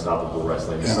has unstoppable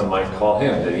wrestling. Yeah. Some might call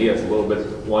him that he has a little bit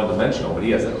one-dimensional, but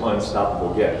he has an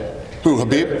unstoppable gift. Who,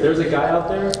 Habib? If there's a guy out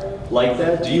there like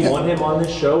that, do you want him on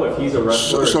this show if he's a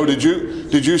wrestler? So did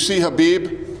you see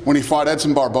Habib when he fought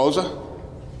Edson Barboza?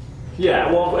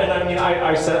 Yeah, well, and I mean,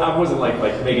 I said I wasn't like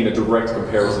making a direct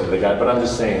comparison to the guy, but I'm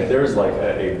just saying if there's like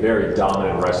a very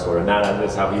dominant wrestler, and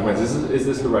that's how he wins. Is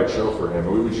this the right show for him,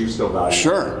 or would you still value?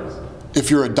 Sure, if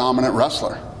you're a dominant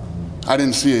wrestler. I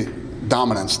didn't see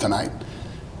dominance tonight.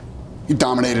 He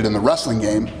dominated in the wrestling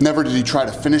game. Never did he try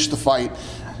to finish the fight.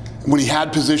 When he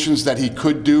had positions that he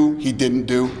could do, he didn't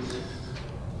do.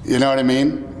 You know what I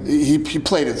mean? He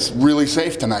played it really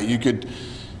safe tonight. He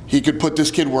could put this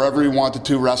kid wherever he wanted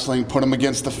to wrestling, put him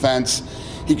against the fence.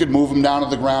 He could move him down to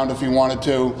the ground if he wanted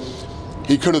to.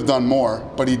 He could have done more,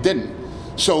 but he didn't.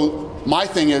 So my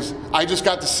thing is, I just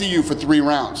got to see you for 3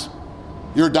 rounds.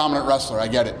 You're a dominant wrestler, I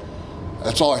get it.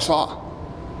 That's all I saw.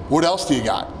 What else do you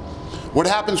got? What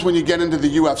happens when you get into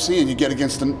the UFC and you get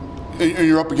against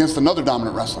you're up against another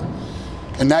dominant wrestler?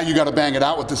 And now you got to bang it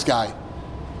out with this guy.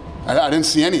 I didn't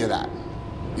see any of that.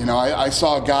 You know, I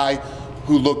saw a guy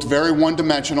who looked very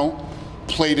one-dimensional,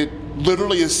 played it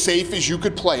literally as safe as you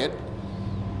could play it,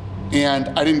 and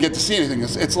I didn't get to see anything.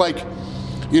 It's like,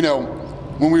 you know,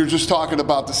 when we were just talking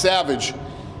about the Savage,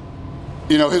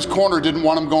 you know, his corner didn't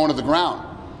want him going to the ground.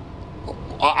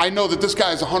 I know that this guy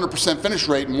has 100% finish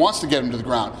rate and wants to get him to the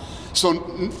ground.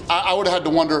 So I would have had to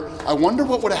wonder, I wonder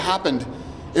what would have happened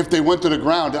if they went to the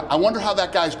ground. I wonder how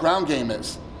that guy's ground game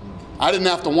is. I didn't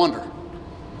have to wonder.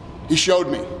 He showed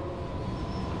me.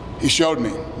 He showed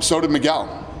me. So did Miguel.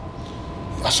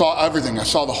 I saw everything. I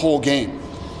saw the whole game.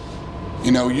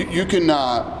 You know, you can,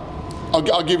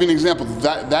 I'll give you an example.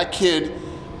 That kid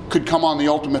could come on The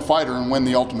Ultimate Fighter and win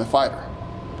The Ultimate Fighter.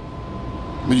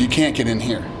 But you can't get in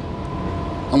here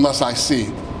unless I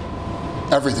see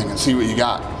everything and see what you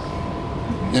got.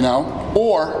 You know?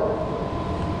 Or,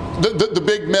 the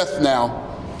big myth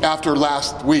now, after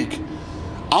last week,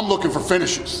 I'm looking for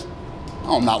finishes.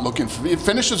 Oh, I'm not looking for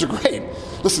finishes are great.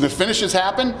 Listen, if finishes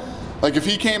happen, like if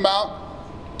he came out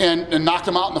and knocked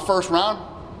him out in the first round,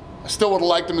 I still would have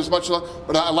liked him as much,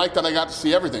 but I like that I got to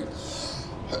see everything.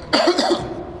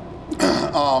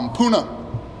 Puna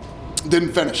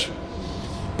didn't finish,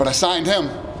 but I signed him.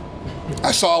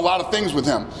 I saw a lot of things with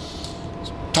him.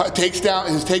 His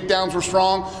takedowns were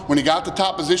strong. When he got the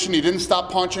top position, he didn't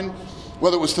stop punching,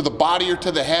 whether it was to the body or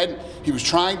to the head. He was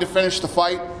trying to finish the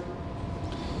fight.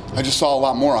 I just saw a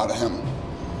lot more out of him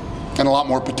and a lot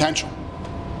more potential.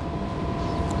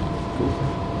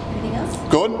 Anything else?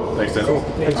 Good? Thanks, Dan.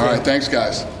 All right, thanks,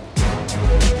 guys.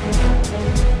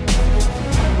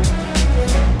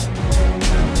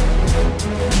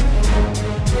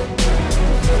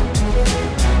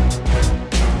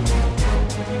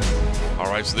 All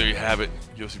right, so there you have it.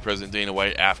 UFC President Dana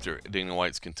White after Dana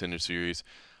White's Contender Series,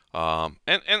 and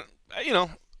you know,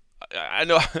 I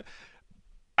know.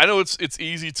 I know it's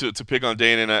easy to pick on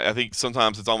Dana, and I think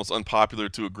sometimes it's almost unpopular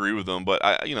to agree with him. But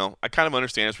I kind of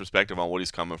understand his perspective on what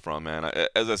he's coming from, man.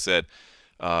 As I said,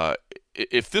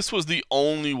 if this was the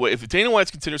only way, if Dana White's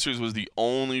Contender Series was the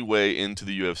only way into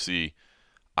the UFC,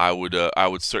 I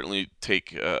would certainly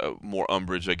take more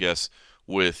umbrage, I guess,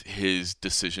 with his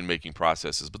decision-making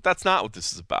processes. But that's not what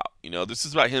this is about. You know, this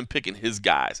is about him picking his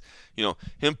guys. You know,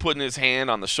 him putting his hand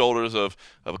on the shoulders of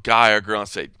a guy or girl and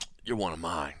say, "You're one of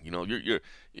mine. You know,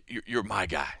 you're my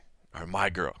guy." or my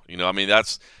girl. You know, I mean,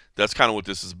 that's kind of what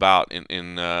this is about,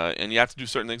 and you have to do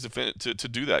certain things to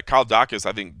do that. Kyle Dacus,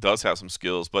 I think, does have some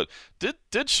skills, but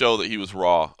did show that he was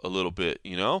raw a little bit,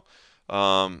 you know,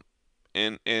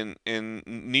 and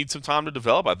needs some time to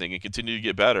develop, I think, and continue to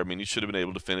get better. I mean, he should have been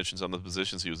able to finish in some of the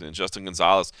positions he was in. Justin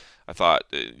Gonzalez, I thought,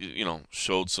 you know,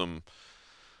 showed some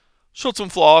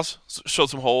flaws, showed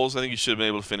some holes. I think he should have been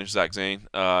able to finish Zach Zane.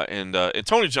 And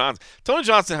Tony Johnson. Tony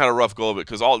Johnson had a rough go of it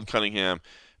because Alton Cunningham,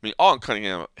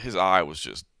 his eye was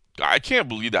just, I can't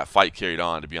believe that fight carried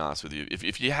on, to be honest with you.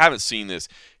 If you haven't seen this,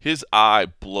 his eye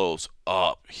blows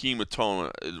up,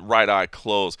 hematoma, right eye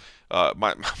closed.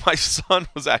 My son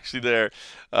was actually there,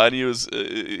 and he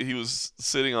was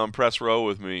sitting on press row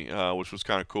with me, which was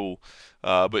kind of cool.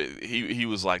 But he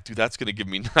was like, dude, that's gonna give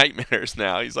me nightmares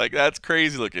now. He's like, that's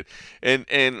crazy looking, and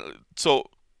so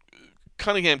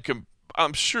Cunningham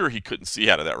I'm sure he couldn't see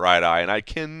out of that right eye, and I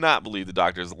cannot believe the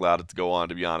doctors allowed it to go on,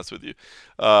 to be honest with you.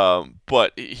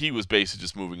 But he was basically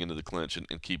just moving into the clinch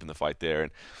and keeping the fight there.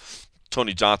 And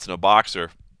Tony Johnson, a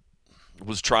boxer,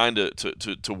 was trying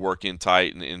to work in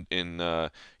tight and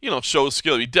you know, show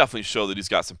skill. He definitely showed that he's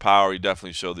got some power. He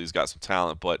definitely showed that he's got some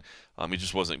talent, but he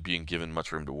just wasn't being given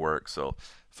much room to work. So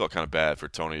I felt kind of bad for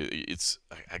Tony.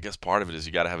 I guess part of it is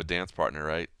you got to have a dance partner,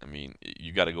 right? I mean,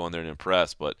 you got to go in there and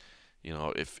impress, but you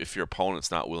know, if your opponent's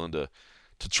not willing to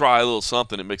try a little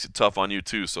something, it makes it tough on you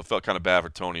too. So I felt kind of bad for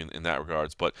Tony in that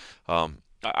regards. But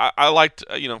I liked,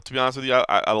 you know, to be honest with you,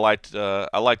 I liked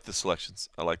the selections.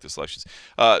 I liked the selections.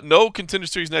 No Contender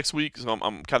Series next week, so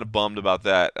I'm kind of bummed about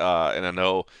that. And I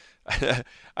know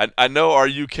I know our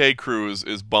UK crew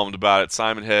is bummed about it.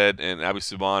 Simon Head and Abu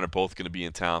Subhan are both going to be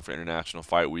in town for International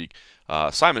Fight Week.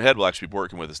 Simon Head will actually be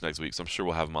working with us next week, so I'm sure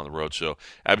we'll have him on the road show.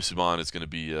 Abu Subhan is going to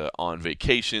be on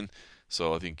vacation.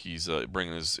 So I think he's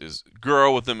bringing his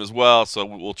girl with him as well. So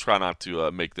we'll try not to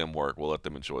make them work. We'll let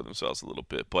them enjoy themselves a little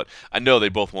bit. But I know they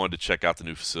both wanted to check out the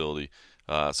new facility.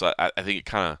 So I think it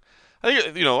kind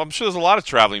of, you know, I'm sure there's a lot of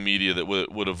traveling media that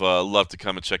would have loved to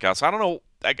come and check out. So I don't know.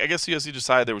 I guess UFC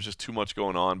decided there was just too much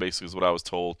going on, basically, is what I was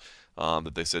told.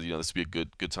 That they said, you know, this would be a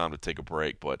good time to take a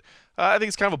break. But I think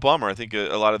it's kind of a bummer. I think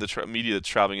a lot of the media that's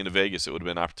traveling into Vegas, it would have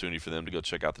been an opportunity for them to go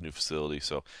check out the new facility.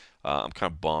 So I'm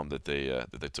kind of bummed that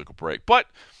they took a break. But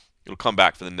it'll come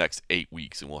back for the next 8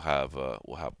 weeks, and we'll have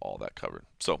all that covered.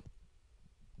 So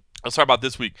let's talk about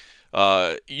this week.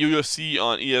 UFC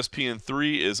on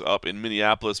ESPN3 is up in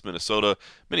Minneapolis, Minnesota.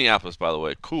 Minneapolis, by the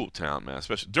way, cool town, man,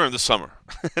 especially during the summer.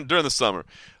 During the summer.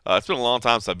 It's been a long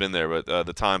time since I've been there, but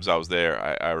the times I was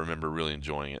there, I remember really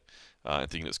enjoying it. I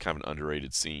think it's kind of an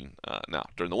underrated scene. Now,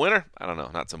 during the winter, I don't know,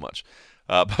 not so much.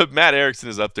 But Matt Erickson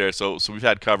is up there, so we've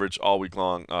had coverage all week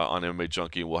long on MMA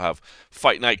Junkie. We'll have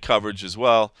Fight Night coverage as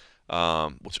well.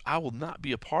 Which I will not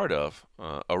be a part of.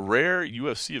 A rare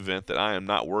UFC event that I am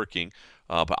not working,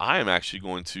 but I am actually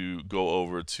going to go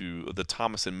over to the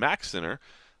Thomas and Mack Center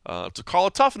to call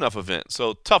a Tough Enough event.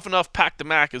 So Tough Enough Pack the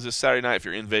Mac is this Saturday night. If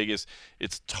you're in Vegas,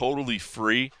 it's totally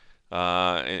free,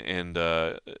 and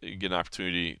you get an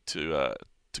opportunity to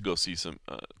go see some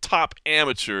top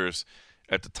amateurs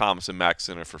at the Thomas and Mack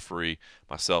Center for free.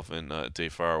 Myself and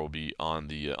Dave Farr will be on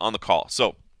the call.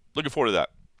 So looking forward to that.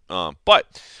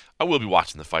 But I will be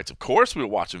watching the fights, of course. We'll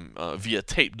watch them via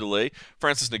tape delay.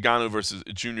 Francis Ngannou versus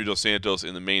Junior Dos Santos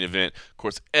in the main event. Of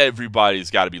course,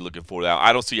 everybody's got to be looking for that.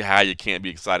 I don't see how you can't be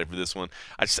excited for this one.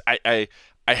 I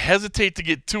hesitate to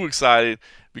get too excited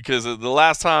because the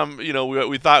last time, you know,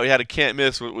 we thought we had a can't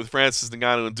miss with Francis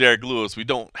Ngannou and Derek Lewis. We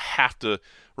don't have to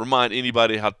remind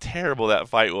anybody how terrible that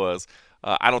fight was.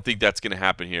 I don't think that's going to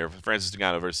happen here. Francis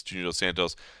Ngannou versus Junior Dos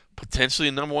Santos, potentially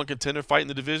a number one contender fight in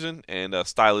the division, and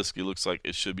stylistically looks like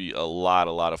it should be a lot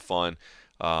of fun.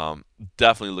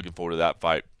 Definitely looking forward to that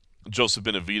fight. Joseph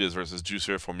Benavidez versus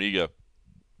Jussier Formiga.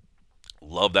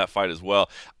 Love that fight as well.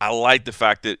 I like the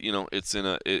fact that, you know, it's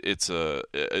a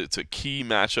key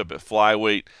matchup at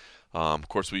flyweight. Of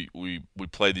course, we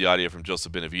played the audio from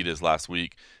Joseph Benavidez last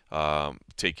week,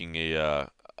 taking a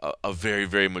very,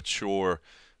 very mature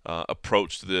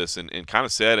approach to this, and kind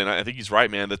of said, and I think he's right,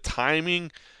 man, the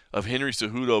timing of Henry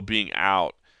Cejudo being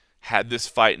out, had this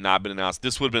fight not been announced,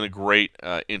 this would have been a great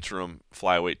interim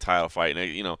flyweight title fight.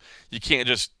 And, you know, you can't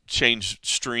just change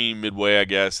stream midway, I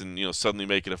guess, and, you know, suddenly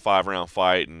make it a 5-round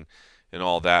fight and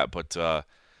all that. But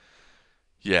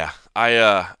yeah,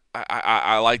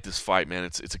 I like this fight, man.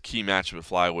 It's a key matchup at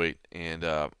flyweight, and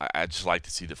I just like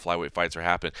to see that flyweight fights are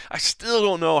happening. I still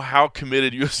don't know how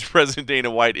committed UFC President Dana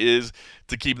White is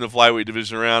to keeping the flyweight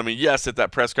division around. I mean, yes, at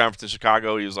that press conference in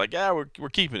Chicago, he was like, "Yeah, we're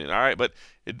keeping it, all right." But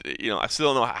you know, I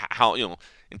still don't know how. You know,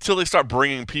 until they start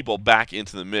bringing people back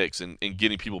into the mix and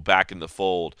getting people back in the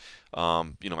fold,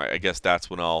 I guess that's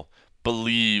when I'll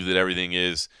believe that everything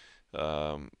is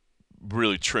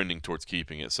really trending towards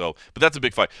keeping it. So, but that's a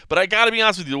big fight. But I got to be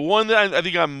honest with you, the one that I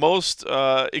think I'm most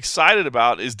excited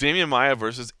about is Damian Maia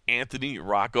versus Anthony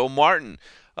Rocco Martin.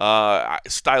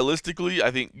 Stylistically, I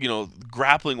think,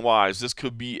 grappling wise, this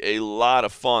could be a lot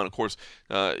of fun. Of course,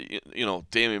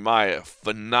 Damian Maia,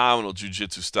 phenomenal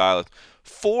jiu-jitsu stylist,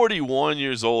 41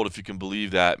 years old, if you can believe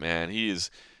that, man. He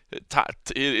is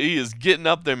getting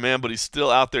up there, man, but he's still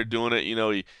out there doing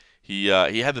it. He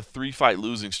had the 3-fight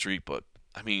losing streak, but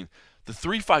I mean, the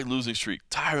 3-fight losing streak,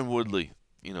 Tyron Woodley,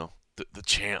 the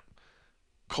champ,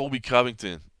 Colby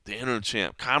Covington, the interim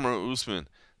champ, Kamaru Usman,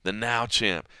 the now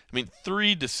champ. I mean,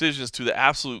 3 decisions to the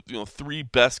absolute, 3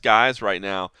 best guys right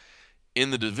now in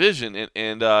the division,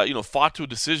 and fought to a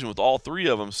decision with all 3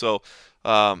 of them. So,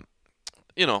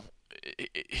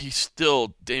 he's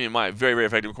still, Damian Maia, very, very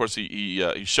effective. Of course,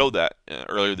 he showed that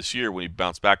earlier this year when he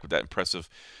bounced back with that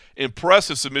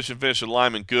impressive submission finish of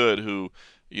Lyman Good, who,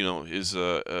 is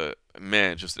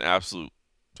man, just an absolute,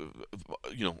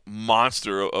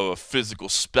 monster of a physical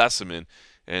specimen,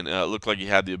 and looked like he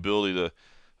had the ability to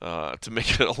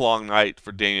make it a long night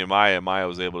for Damian Maia. Maia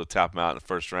was able to tap him out in the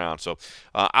first round. So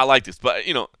I like this. But,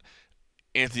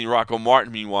 Anthony Rocco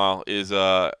Martin, meanwhile, is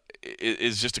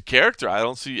just a character. I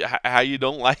don't see how you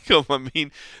don't like him. I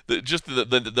mean,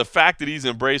 the fact that he's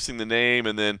embracing the name,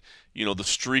 and then, the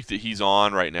streak that he's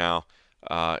on right now,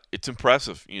 it's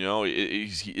impressive.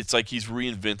 It's like he's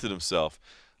reinvented himself.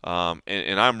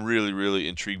 And I'm really, really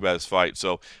intrigued by this fight.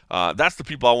 So that's the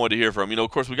people I wanted to hear from. Of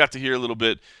course, we got to hear a little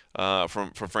bit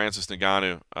from Francis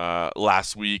Ngannou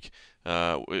last week.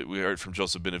 We heard from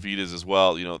Joseph Benavidez as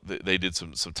well. They did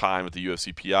some time at the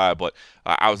UFC PI, but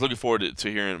I was looking forward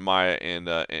to hearing Maia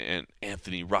and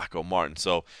Anthony Rocco Martin.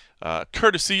 So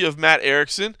courtesy of Matt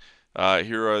Erickson,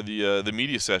 here are the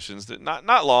media sessions. That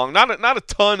not long, not a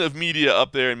ton of media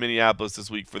up there in Minneapolis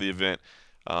this week for the event.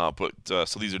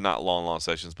 So these are not long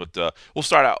sessions, but we'll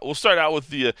start out with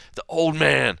the old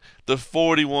man, the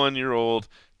 41-year-old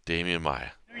Damian Maia.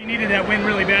 You needed that win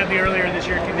really badly earlier this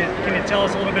year. Can you tell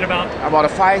us a little bit about a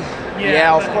fight?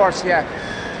 Yeah, of course, yeah.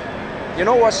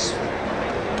 Was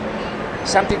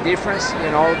something different,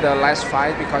 the last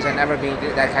fight, because I never been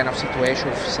in that kind of situation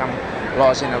with some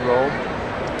loss in a row.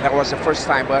 That was the first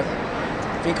time, but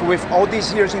I think with all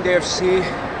these years in the UFC,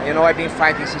 I've been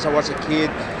fighting since I was a kid.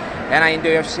 And I'm in the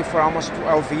UFC for almost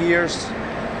 12 years,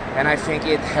 and I think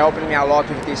it helped me a lot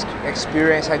with this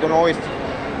experience. I don't know if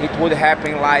it would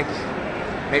happen like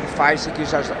maybe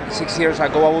 6 years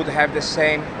ago. I would have the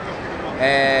same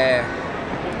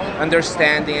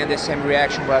understanding and the same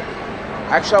reaction, but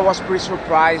actually I was pretty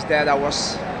surprised that I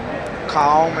was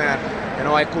calm and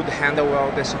I could handle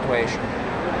well the situation.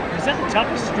 Is that the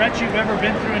toughest stretch you've ever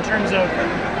been through in terms of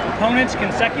opponents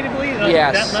consecutively?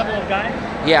 Yes. That level of guy?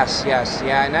 Yes.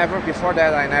 Yeah, before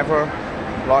that I never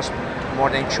lost more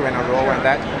than 2 in a row, and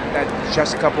that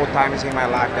just a couple of times in my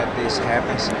life that this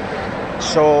happens.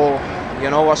 So,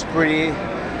 it was pretty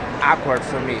awkward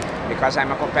for me because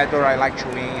I'm a competitor. I like to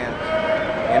win,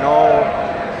 and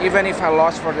even if I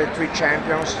lost for the 3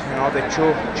 champions, the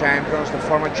 2 champions, the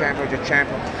former champion, the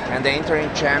champion, and the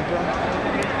interim champion,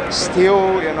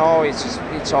 still,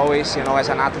 it's always, as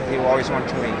an athlete, you always want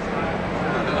to win.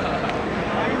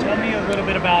 Tell me a little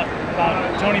bit about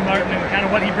Tony Martin and kind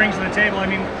of what he brings to the table. I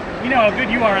mean, you know how good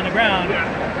you are on the ground.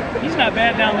 He's not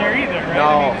bad down there either, right?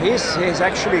 No, he's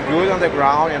actually good on the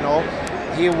ground,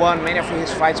 He won many of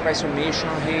his fights by submission.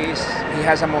 He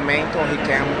has a momentum. He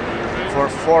came for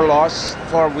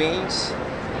 4 wins.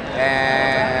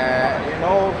 And,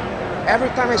 every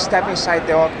time I step inside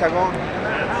the octagon,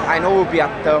 I know it will be a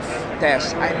tough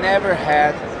test. I never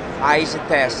had an easy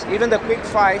test. Even the quick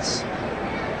fights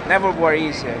never were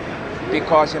easy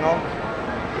because,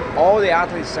 all the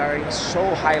athletes are in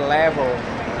so high level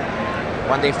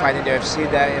when they fight in the UFC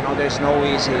that, there's no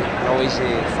easy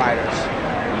fighters.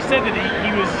 You said that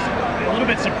he was a little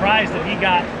bit surprised that he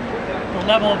got the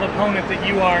level of opponent that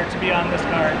you are to be on this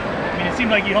card. I mean, it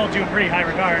seemed like he holds you in pretty high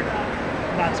regard,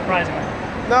 not surprisingly.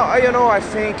 No, I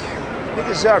think he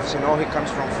deserves, he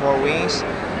comes from 4 wins,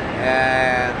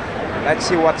 and let's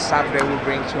see what Saturday will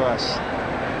bring to us.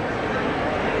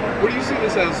 What do you see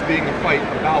this as being a fight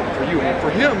about for you? I mean, for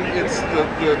him, it's the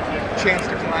chance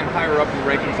to climb higher up in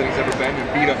the rankings than he's ever been and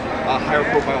beat a higher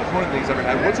profile opponent than he's ever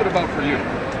had. What's it about for you?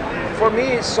 For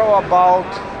me, it's all about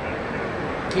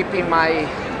keeping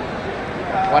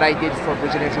what I did for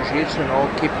Brazilian Jiu-Jitsu,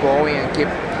 keep going and keep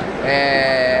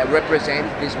represent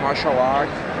this martial art.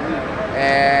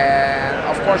 And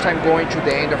of course I'm going to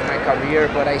the end of my career,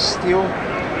 but I still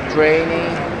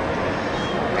training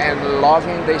and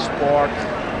loving the sport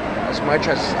as much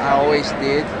as I always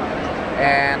did,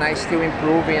 and I still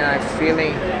improving. I'm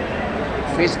feeling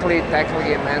physically,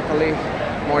 technically, and mentally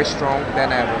more strong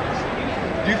than ever.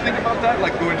 Do you think about that,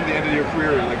 like going to the end of your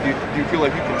career? Like, do you feel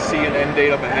like you can see an end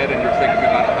date up ahead, and you're thinking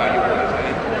about how you want it to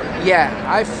end? Yeah,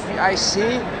 I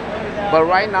see, but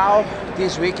right now,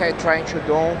 this week, I'm trying to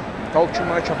don't talk too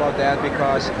much about that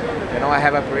because, you know, I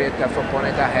have a pretty tough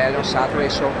opponent ahead on Saturday,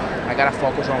 so I gotta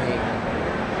focus on him.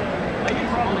 I can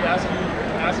probably ask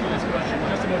you this question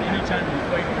just about any time you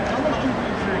fight. How much do you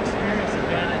think your experience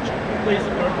advantage plays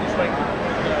a part in this fight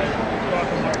with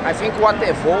Rocco Martin? I think what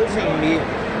evolved in me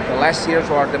the last years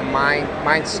were the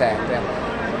mindset. And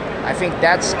I think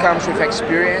that comes with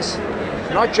experience,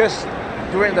 not just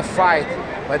during the fight,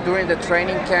 but during the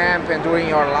training camp and during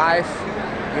your life.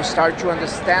 You start to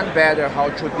understand better how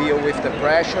to deal with the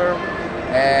pressure,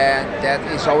 and that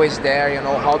is always there, you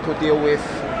know, how to deal with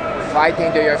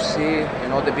fighting the UFC, you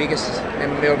know, the biggest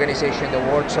MMA organization in the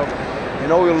world. So, you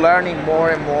know, you're learning more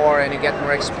and more and you get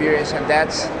more experience, and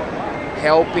that's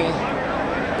helping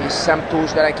is some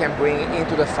tools that I can bring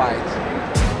into the fight.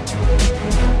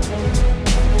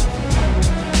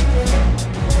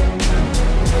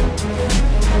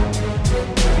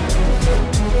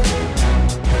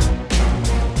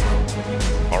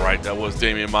 That was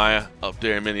Damian Maia up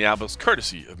there in Minneapolis,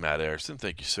 courtesy of Matt Harrison.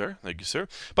 Thank you, sir. Thank you, sir.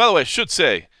 By the way, I should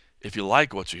say, if you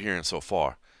like what you're hearing so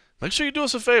far, make sure you do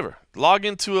us a favor. Log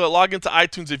into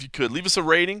iTunes if you could. Leave us a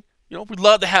rating. You know, we'd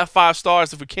love to have 5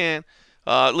 stars if we can.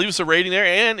 Leave us a rating there,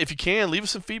 and if you can, leave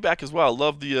us some feedback as well. I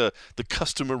love the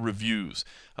customer reviews.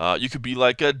 You could be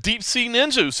like a Deep Sea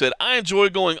Ninja who said, I enjoy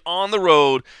going on the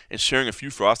road and sharing a few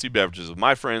frosty beverages with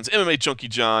my friends, MMA Junkie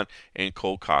John and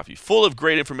Cold Coffee. Full of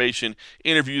great information,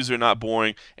 interviews are not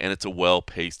boring, and it's a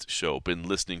well-paced show. Been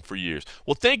listening for years.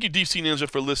 Well, thank you, Deep Sea Ninja,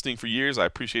 for listening for years. I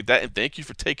appreciate that, and thank you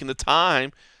for taking the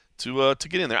time to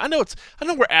get in there. I know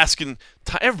we're asking.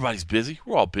 Everybody's busy.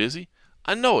 We're all busy.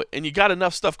 I know it, and you got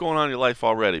enough stuff going on in your life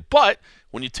already. But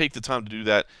when you take the time to do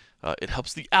that, it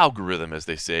helps the algorithm, as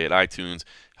they say at iTunes,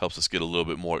 helps us get a little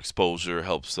bit more exposure,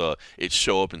 helps it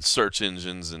show up in search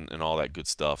engines and all that good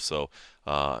stuff. So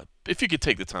if you could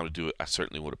take the time to do it, I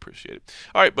certainly would appreciate it.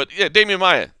 All right, but yeah, Damian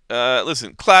Maia,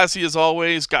 listen, classy as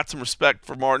always, got some respect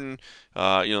for Martin,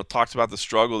 talked about the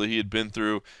struggle that he had been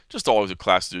through, just always a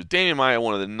class dude. Damian Maia,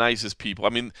 one of the nicest people. I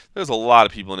mean, there's a lot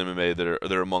of people in MMA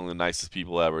that are among the nicest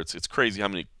people ever. It's crazy how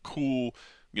many cool,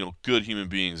 good human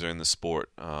beings are in the sport.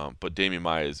 But Damian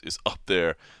Maia is up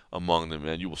there among them,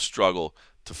 man. You will struggle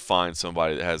to find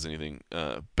somebody that has anything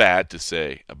bad to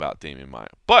say about Damian Maia.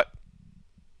 But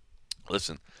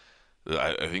listen,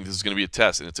 I think this is going to be a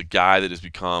test, and it's a guy that has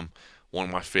become one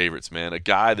of my favorites, man. A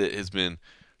guy that has been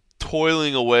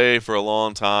toiling away for a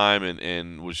long time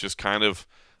and was just kind of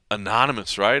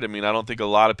anonymous, right? I mean, I don't think a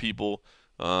lot of people,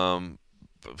 Tony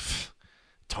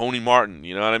Martin,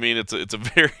 you know what I mean? It's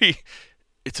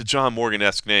a John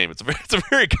Morgan-esque name. It's a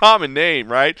very common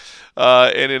name, right?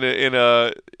 And in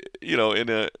a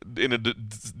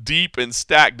deep and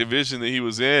stacked division that he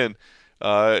was in,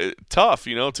 tough,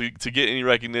 to get any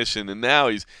recognition. And now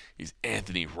he's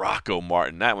Anthony Rocco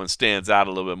Martin. That one stands out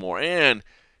a little bit more, and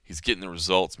he's getting the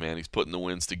results, man. He's putting the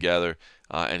wins together,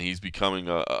 and he's becoming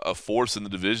a force in the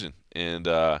division. And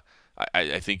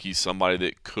I think he's somebody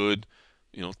that could,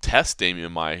 test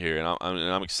Damian Maia here, and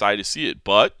I'm excited to see it.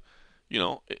 But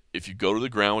if you go to the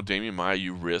ground with Damian Maia,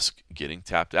 you risk getting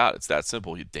tapped out. It's that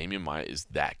simple. Damian Maia is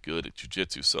that good at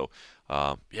jiu-jitsu. So,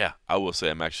 yeah, I will say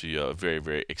I'm actually very,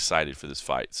 very excited for this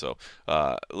fight. So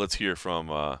let's hear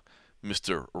from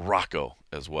Mr. Rocco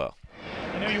as well.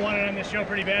 I know you wanted on this show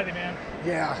pretty badly, man.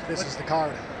 Yeah, this is the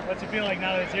card. What's it feel like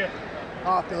now that it's here?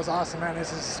 Oh, it feels awesome, man.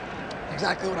 This is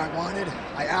exactly what I wanted.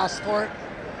 I asked for it.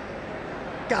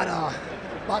 Got a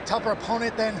lot tougher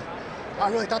opponent than I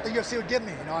really thought the UFC would give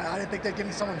me. I didn't think they'd give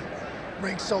me someone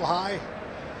ranked so high,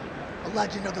 a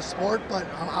legend of the sport, but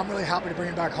I'm really happy to bring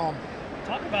him back home.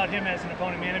 Talk about him as an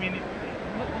opponent, man. I mean,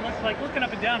 looking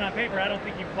up and down on paper, I don't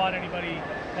think you've fought anybody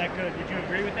that good. Would you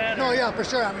agree with that? No, yeah, for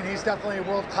sure. I mean, he's definitely a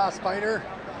world-class fighter.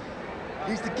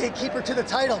 He's the gatekeeper to the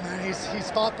title, man. He's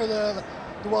fought for the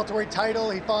welterweight title.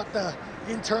 He fought the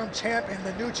interim champ and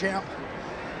the new champ.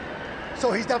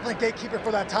 So he's definitely gatekeeper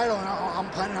for that title, and I'm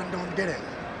planning on going to get it.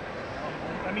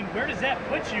 I mean, where does that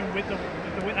put you with the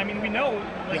I mean, we know,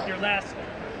 your last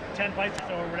 10 fights or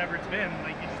so, or whatever it's been,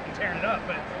 you've just been tearing it up,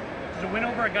 but to win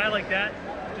over a guy like that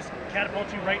just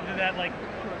catapult you right into that,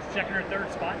 second or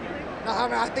third spot, you think? No, I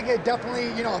mean, I think it definitely,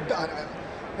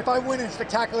 if I win in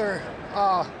spectacular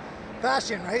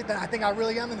fashion, right, then I think I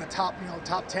really am in the top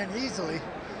 10 easily.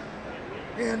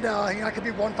 And I could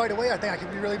be one fight away. I think I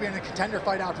could be really be in a contender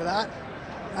fight after that.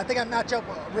 And I think I match up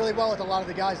really well with a lot of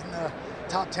the guys in the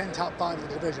top 10, top 5 of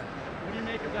the division. What do you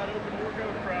make of that open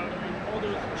workout crowd? I mean, all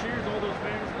those cheers, all those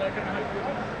fans, that kind of hype you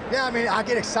up? Yeah, I mean, I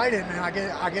get excited, man. I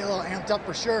get a little amped up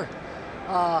for sure.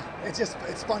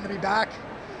 It's fun to be back.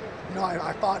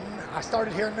 I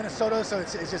started here in Minnesota, so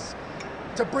it's just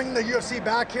to bring the UFC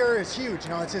back here is huge.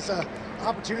 It's just an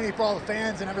opportunity for all the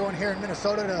fans and everyone here in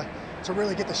Minnesota to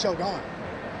really get the show going.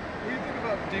 What do you think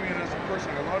about Damian as a person?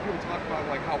 A lot of people talk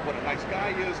about what a nice guy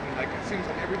is, and it seems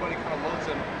like everybody kind of loves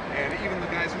him, and even the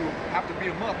guys who have to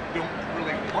beat him up don't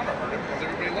really want to hurt him because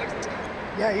everybody likes the guy.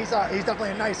 Yeah, he's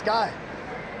definitely a nice guy.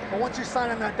 But once you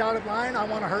sign on that dotted line, I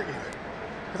want to hurt you.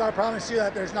 Because I promise you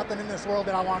that there's nothing in this world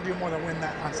that I want to do more than win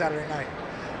that on Saturday night.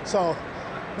 So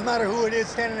no matter who it is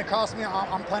standing across me,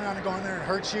 I'm planning on going there and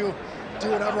hurt you,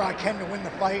 do whatever I can to win the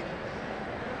fight.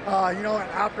 And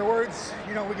afterwards,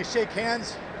 we can shake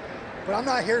hands. But I'm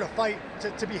not here to fight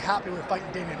to be happy with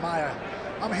fighting Damian Maia.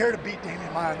 I'm here to beat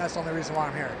Damian Maia, and that's the only reason why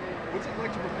I'm here. What's it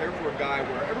like to prepare for a guy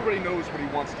where everybody knows what he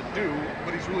wants to do,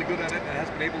 but he's really good at it and has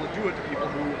been able to do it to people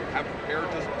who have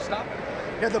prepared to stop him?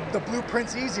 Yeah, the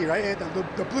blueprint's easy, right?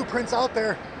 The blueprint's out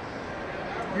there.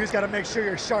 You just got to make sure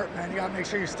you're sharp, man. You got to make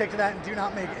sure you stick to that and do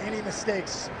not make any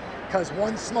mistakes, because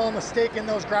one small mistake in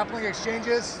those grappling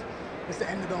exchanges is the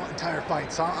end of the entire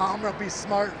fight. So I'm going to be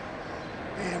smart,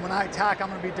 and when I attack, I'm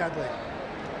going to be deadly.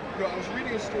 I was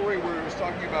reading a story where it was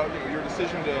talking about your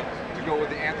decision to go with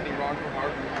the Anthony Rocco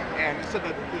Martin, and it said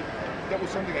that was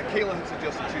something that Kayla had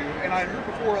suggested to you. And I heard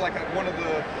before, at one of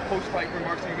the post-fight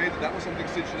remarks that you made, that was something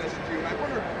Sid suggested to you. And I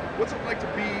wonder, what's it like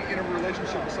to be in a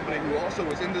relationship with somebody who also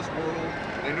is in this world?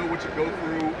 They know what you go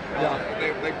through.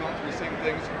 They've gone through the same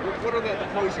things. What are the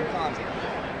pros and cons of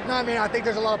it? No, I mean, I think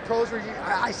there's a lot of pros where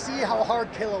I see how hard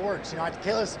Kayla works.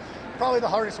 Kayla's probably the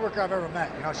hardest worker I've ever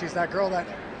met. She's that girl that,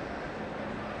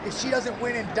 if she doesn't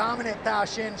win in dominant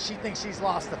fashion, she thinks she's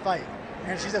lost the fight.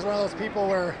 And she's just one of those people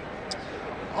where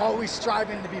always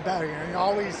striving to be better. You're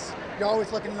always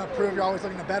looking to improve. You're always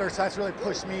looking to better. So that's really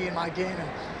pushed me in my game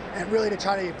and really to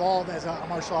try to evolve as a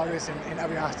martial artist in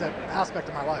every aspect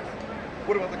of my life.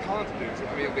 What about the cons of it?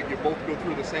 I mean, you both go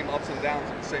through the same ups and downs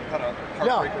of the same kind of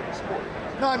heartbreaker of the sport.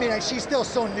 No, I mean, she's still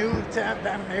so new to the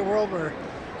MMA world where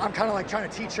I'm kind of trying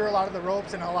to teach her a lot of the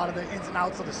ropes and a lot of the ins and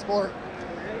outs of the sport,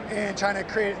 and trying to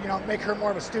create, make her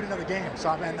more of a student of the game. So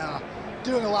I've been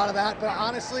doing a lot of that. But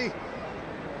honestly,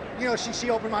 she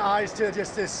opened my eyes to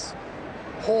just this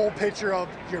whole picture of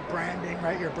your branding,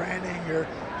 right? Your branding, your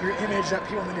image that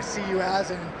people need to see you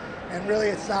as, and really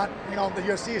it's not, the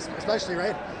UFC especially,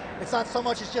 right? It's not so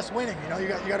much, it's just winning. You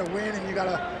got to win, and you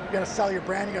got to sell your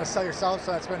brand, you got to sell yourself.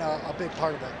 So that's been a big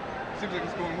part of it. Seems like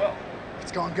it's going well.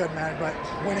 It's going good, man. But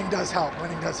winning does help.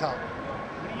 Winning does help.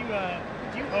 What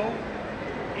do you owe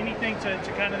anything to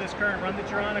kind of this current run that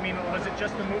you're on? I mean, was it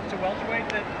just the move to welterweight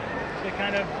that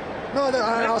kind of? No,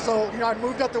 I also, I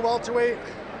moved up to welterweight.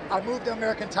 I moved to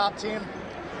American Top Team.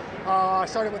 I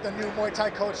started with the new Muay Thai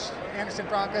coach, Anderson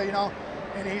Franca,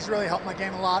 and he's really helped my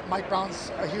game a lot. Mike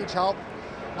Brown's a huge help.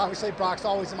 Obviously, Brock's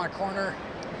always in my corner.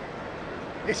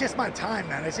 It's just my time,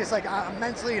 man. It's just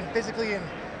mentally and physically, and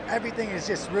everything is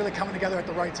just really coming together at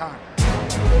the right time.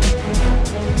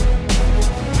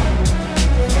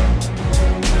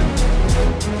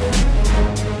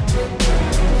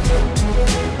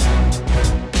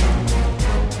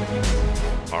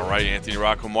 All right, Anthony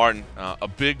Rocco Martin, a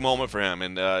big moment for him,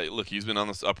 and look, he's been on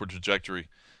this upward trajectory.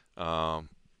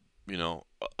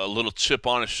 A little chip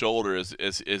on his shoulder as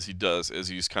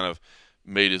he's kind of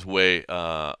made his way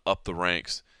up the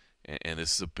ranks, and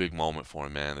this is a big moment for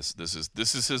him, man. This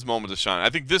is his moment to shine. I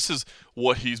think this is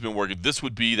what he's been working. This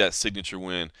would be that signature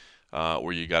win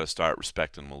where you got to start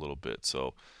respecting him a little bit.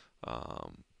 So.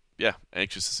 Yeah,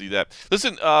 anxious to see that.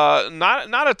 Listen,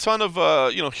 not a ton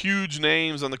of huge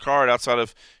names on the card outside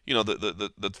of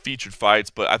the featured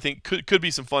fights, but I think could be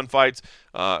some fun fights.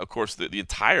 Of course, the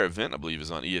entire event I believe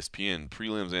is on ESPN,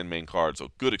 prelims and main card,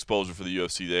 so good exposure for the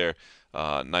UFC there.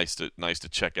 Nice to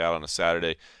check out on a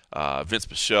Saturday. Vince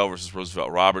Pichel versus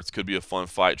Roosevelt Roberts could be a fun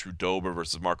fight. Drew Dober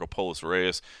versus Marco Polis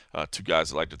Reyes, two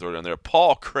guys that like to throw down there.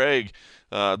 Paul Craig,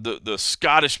 the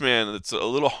Scottish man that's a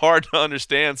little hard to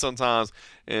understand sometimes,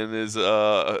 and is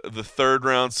the third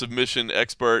round submission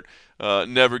expert.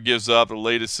 Never gives up, the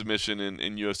latest submission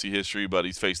in UFC history, but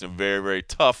he's facing a very, very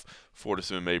tough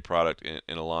Fortis MMA product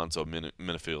in Alonzo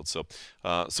Minifield. So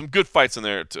some good fights in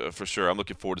there for sure. I'm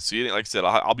looking forward to seeing it. Like I said,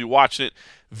 I'll be watching it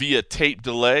via tape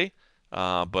delay,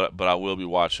 but I will be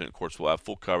watching it. Of course, we'll have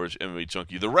full coverage, MMA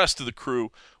Junkie. The rest of the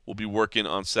crew will be working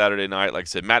on Saturday night. Like I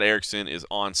said, Matt Erickson is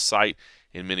on site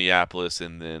in Minneapolis,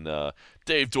 and then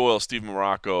Dave Doyle, Steve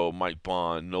Morocco, Mike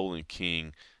Bond, Nolan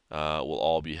King will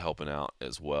all be helping out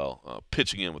as well,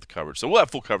 pitching in with the coverage. So we'll have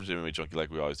full coverage of MMA Junkie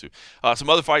like we always do. Some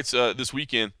other fights this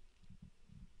weekend.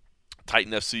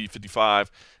 Titan FC 55,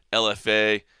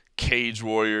 LFA, Cage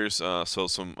Warriors. So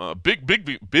some big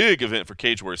event for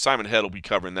Cage Warriors. Simon Head will be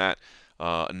covering that.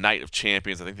 Night of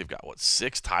Champions. I think they've got,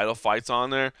 6 title fights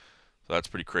on there. So that's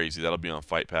pretty crazy. That'll be on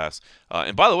Fight Pass.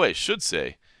 And by the way, should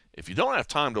say, if you don't have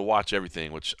time to watch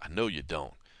everything, which I know you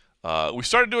don't, we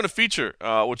started doing a feature,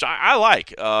 which I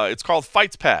like. It's called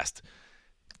Fights Past.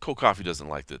 Cold Coffee doesn't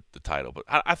like the title, but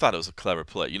I thought it was a clever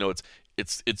play. You know,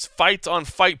 it's fights on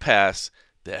Fight Pass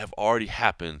that have already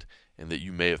happened and that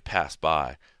you may have passed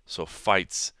by. So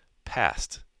Fights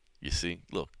Past. You see?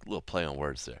 Little play on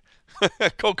words there.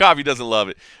 Cold Coffee doesn't love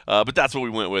it, but that's what we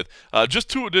went with. Just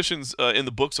 2 editions in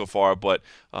the book so far, but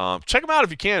check them out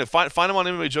if you can. Find them on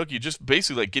MMA Junkie. Just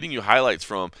basically like getting you highlights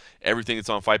from everything that's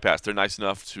on Fight Pass. They're nice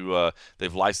enough to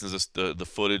they've licensed us the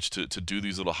footage to do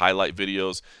these little highlight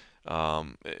videos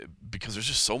because there's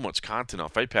just so much content on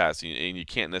Fight Pass and you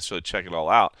can't necessarily check it all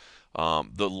out.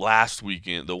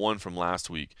 The one from last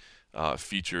week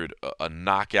featured a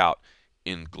knockout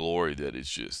in glory that is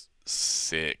just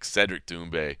sick. Cedric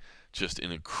Doumbé, just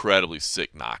an incredibly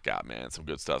sick knockout, man. Some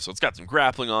good stuff. So it's got some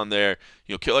grappling on there.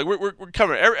 You know, like we're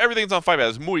covering everything's on Fight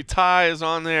Pass. Muay Thai is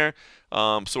on there.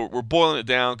 So we're boiling it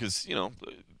down because you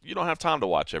don't have time to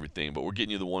watch everything, but we're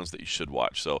getting you the ones that you should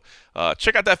watch. So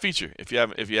check out that feature if you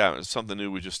haven't. It's something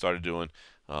new we just started doing.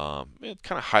 It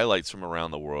kind of highlights from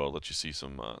around the world, let you see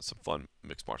some fun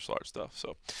mixed martial arts stuff.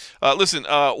 So, listen,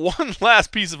 one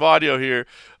last piece of audio here,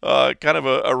 kind of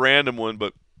a random one,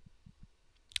 but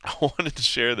I wanted to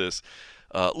share this.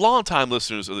 Longtime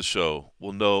listeners of the show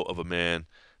will know of a man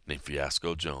named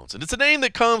Fiasco Jones, and it's a name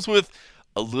that comes with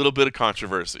a little bit of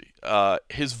controversy.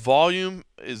 His volume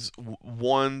is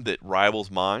one that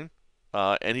rivals mine,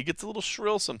 and he gets a little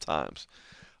shrill sometimes.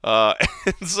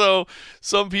 And so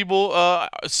some people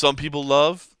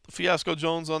love Fiasco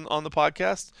Jones on the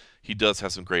podcast. He does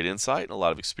have some great insight and a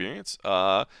lot of experience.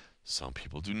 Some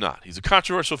people do not. He's a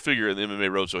controversial figure in the MMA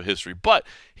Roadshow history, but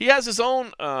he has his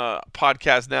own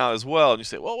podcast now as well. And you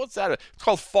say, well, what's that? It's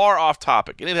called Far Off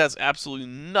Topic, and it has absolutely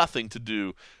nothing to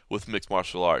do with mixed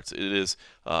martial arts. It is,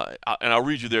 and I'll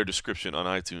read you their description on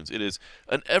iTunes. It is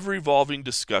an ever-evolving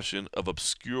discussion of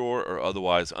obscure or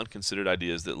otherwise unconsidered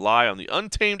ideas that lie on the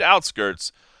untamed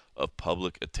outskirts of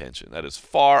public attention. That is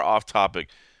Far Off Topic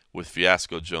with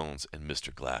Fiasco Jones and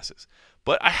Mr. Glasses.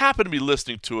 But I happen to be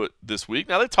listening to it this week.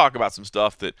 Now, they talk about some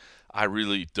stuff that I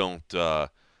really don't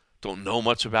know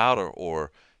much about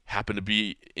or happen to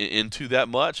be into that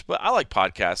much. But I like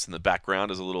podcasts in the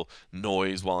background as a little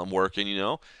noise while I'm working,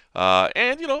 and,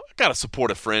 I got to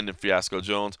support a friend in Fiasco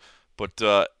Jones. But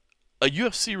a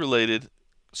UFC-related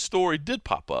story did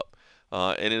pop up,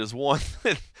 and it is one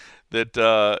that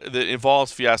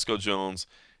involves Fiasco Jones.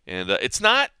 And it's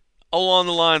not along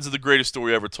the lines of the greatest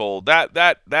story ever told. That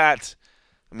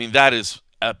is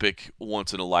epic,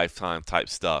 once-in-a-lifetime type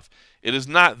stuff. It is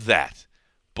not that,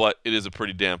 but it is a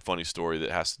pretty damn funny story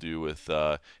that has to do with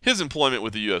his employment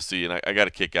with the UFC, and I got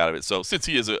a kick out of it. So since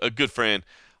he is a good friend,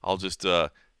 I'll just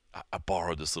I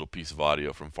borrowed this little piece of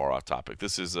audio from Far Off Topic.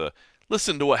 This is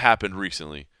listen to what happened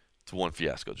recently to one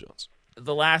Fiasco Jones.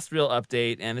 The last real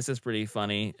update, and this is pretty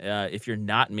funny if you're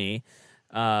not me.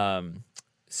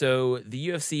 So the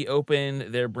UFC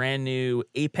opened their brand new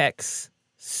Apex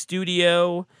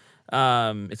studio.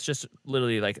 It's just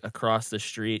literally like across the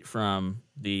street from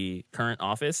the current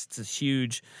office. It's a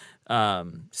huge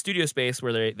studio space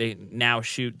where they now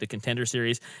shoot the Contender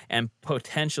Series, and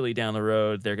potentially down the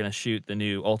road they're going to shoot the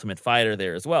new Ultimate Fighter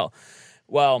there as well.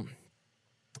 Well,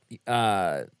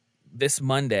 this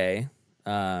Monday,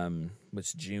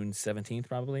 which June 17th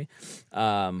probably,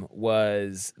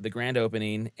 was the grand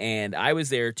opening, and I was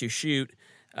there to shoot.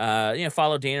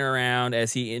 Follow Dana around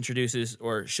as he introduces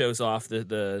or shows off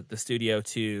the studio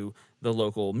to the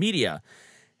local media.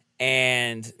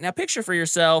 And now picture for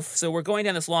yourself, so we're going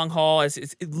down this long hall.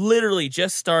 It literally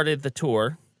just started the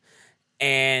tour,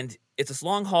 and it's this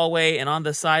long hallway, and on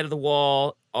the side of the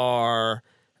wall are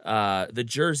the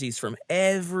jerseys from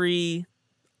every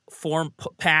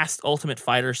past Ultimate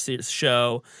Fighter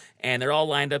show, and they're all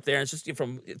lined up there. And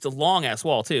it's a long-ass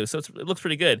wall, too, so it looks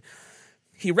pretty good.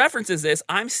 He references this.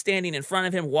 I'm standing in front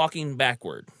of him walking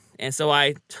backward. And so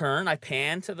I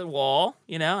pan to the wall,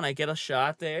 and I get a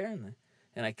shot there.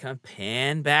 And I kind of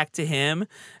pan back to him.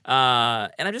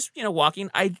 And I'm just,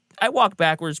 walking. I walk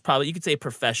backwards probably, you could say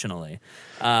professionally.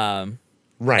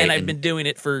 Right. And I've been doing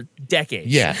it for decades.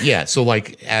 Yeah. So,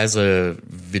 like, as a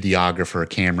videographer,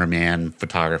 cameraman,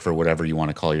 photographer, whatever you want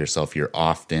to call yourself, you're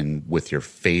often with your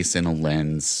face in a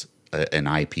lens, an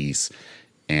eyepiece,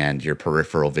 and your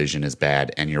peripheral vision is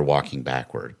bad, and you're walking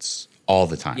backwards all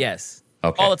the time. Yes.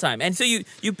 Okay. All the time. And so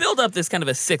you build up this kind of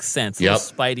a sixth sense, little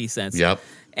spidey sense. Yep.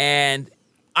 And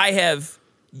I have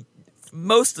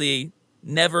mostly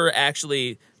never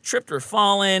actually tripped or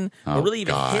fallen or really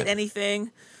even hit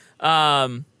anything.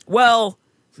 Well,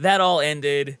 that all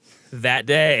ended that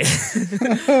day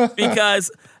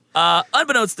because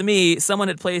unbeknownst to me, someone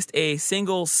had placed a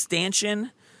single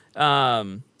stanchion,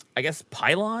 I guess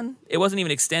pylon. It wasn't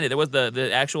even extended. It was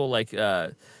the actual like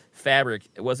fabric.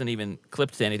 It wasn't even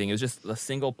clipped to anything. It was just a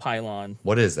single pylon.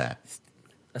 What is that?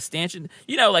 A stanchion.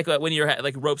 You know, like when you're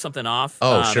like rope something off.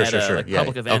 Oh, sure. Like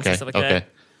public events and stuff like that,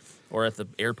 or at the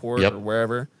airport or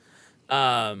wherever.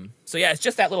 So yeah, it's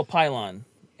just that little pylon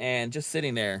and just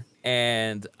sitting there.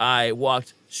 And I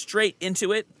walked straight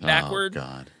into it backward,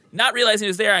 not realizing it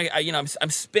was there. I'm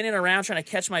spinning around trying to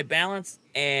catch my balance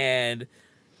and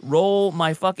roll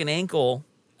my fucking ankle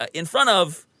in front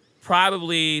of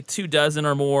probably 24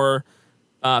 or more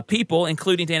people,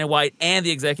 including Dana White and the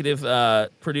executive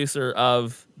producer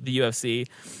of the UFC.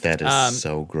 That is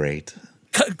so great.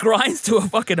 Grinds to a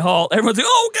fucking halt. Everyone's like,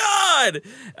 "Oh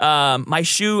God!" My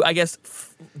shoe, I guess,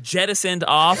 jettisoned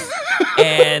off,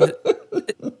 and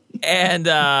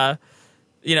Dana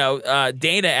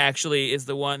actually is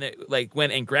the one that like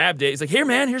went and grabbed it. He's like, "Here,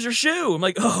 man, here's your shoe." I'm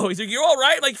like, "Oh," he's like, "You're all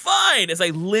right?" I'm like, "Fine." As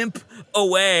I limp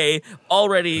away,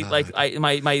 already like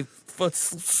my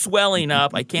foot's swelling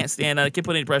up. I can't stand on it. I can't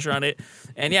put any pressure on it.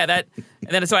 And yeah, and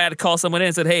then so I had to call someone in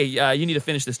and said, "Hey, you need to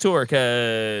finish this tour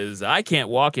because I can't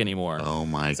walk anymore." Oh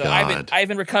my so God! I've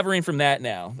been recovering from that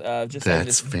now. Just having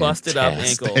this busted up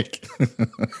ankle.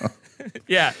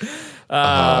 Yeah,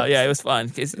 yeah, it was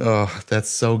fun. Oh, that's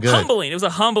so good. Humbling. It was a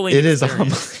humbling. It is a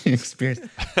humbling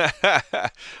experience.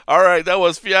 All right, that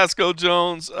was Fiasco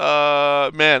Jones.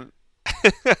 Man,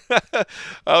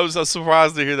 I was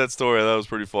surprised to hear that story. That was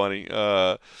pretty funny.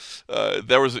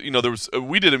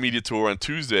 We did a media tour on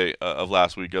Tuesday of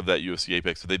last week of that UFC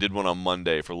Apex, but they did one on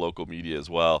Monday for local media as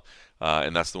well,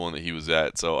 and that's the one that he was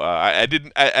at. So I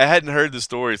hadn't heard the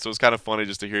story, so it's kind of funny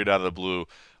just to hear it out of the blue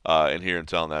and hear him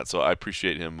telling that. So I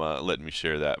appreciate him letting me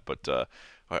share that. But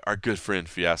our good friend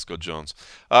Fiasco Jones.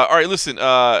 All right, listen.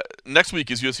 Next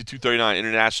week is UFC 239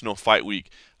 International Fight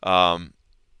Week.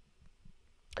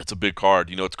 It's a big card.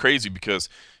 It's crazy because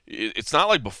it's not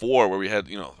like before where we had,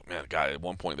 God, at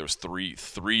one point there was three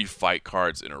fight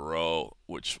cards in a row,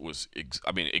 which was,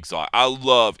 exhausting. I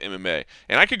love MMA,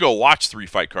 and I could go watch 3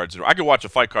 fight cards in a row. I could watch a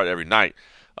fight card every night.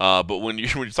 But when you're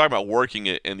talking about working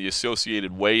it and the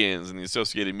associated weigh-ins and the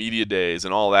associated media days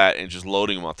and all that and just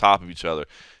loading them on top of each other,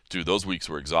 dude, those weeks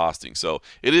were exhausting. So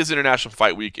it is International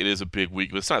Fight Week. It is a big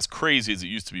week, but it's not as crazy as it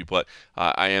used to be. But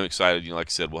I am excited. Like I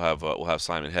said, we'll have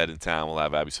Simon Head in town. We'll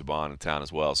have Abby Saban in town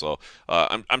as well. So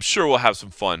I'm sure we'll have some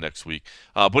fun next week.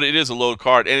 But it is a loaded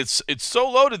card, and it's so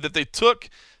loaded that they took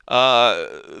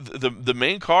the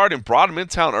main card and brought them in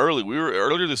town early.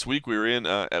 Earlier this week. We were in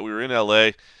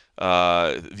LA.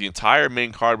 The entire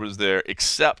main card was there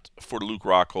except for Luke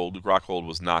Rockhold. Luke Rockhold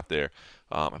was not there.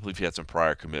 I believe he had some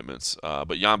prior commitments.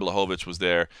 But Jan Blachowicz was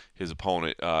there, his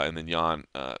opponent, and then Jan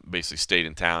basically stayed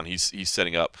in town. He's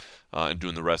setting up and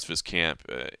doing the rest of his camp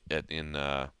in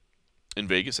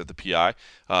Vegas at the PI.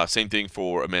 Same thing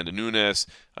for Amanda Nunes,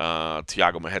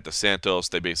 Thiago Majeta Santos.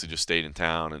 They basically just stayed in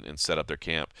town and set up their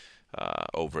camp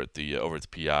over at the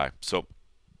PI. So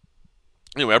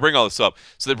anyway, I bring all this up.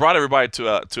 So they brought everybody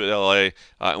to LA,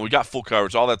 and we got full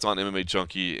coverage. All that's on MMA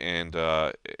Junkie and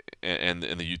the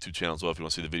YouTube channel as well if you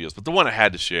want to see the videos. But the one I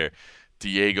had to share,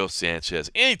 Diego Sanchez.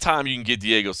 Anytime you can get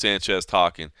Diego Sanchez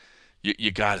talking,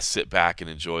 you got to sit back and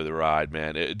enjoy the ride,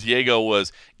 man. Diego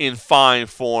was in fine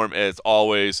form as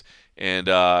always, and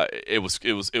it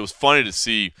was funny to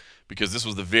see because this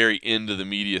was the very end of the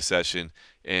media session,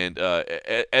 and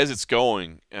as it's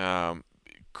going.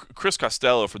 Chris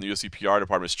Costello from the UFC PR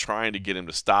department is trying to get him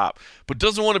to stop, but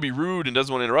doesn't want to be rude and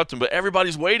doesn't want to interrupt him. But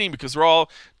everybody's waiting because they're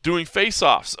all doing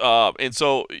face-offs, and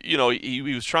so he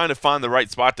was trying to find the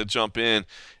right spot to jump in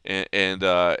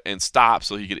and stop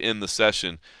so he could end the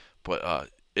session. But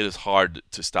it is hard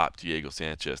to stop Diego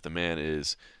Sanchez. The man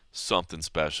is something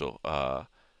special. Well,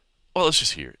 let's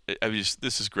just hear it.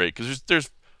 This is great because there's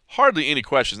hardly any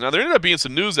questions. Now there ended up being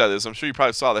some news out of this. I'm sure you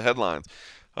probably saw the headlines.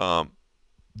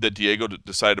 That Diego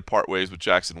decided to part ways with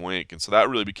Jackson Wink, and so that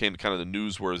really became kind of the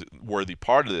newsworthy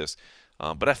part of this.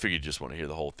 But I figured you just want to hear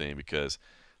the whole thing because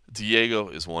Diego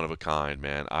is one of a kind,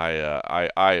 man.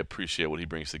 I appreciate what he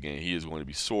brings to the game. He is going to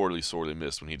be sorely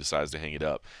missed when he decides to hang it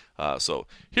up. So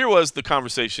here was the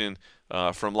conversation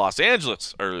from Los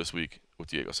Angeles earlier this week with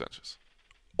Diego Sanchez.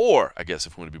 Or, I guess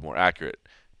if we want to be more accurate,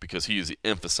 because he is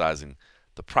emphasizing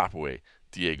the proper way,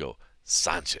 Diego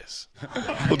Sanchez.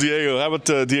 Well, Diego, how about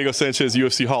Diego Sanchez,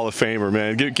 UFC Hall of Famer,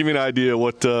 man? Give me an idea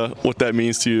what that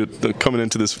means to you coming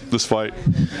into this fight.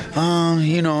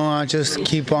 I just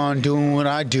keep on doing what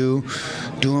I do,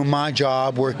 doing my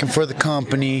job, working for the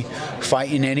company,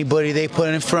 fighting anybody they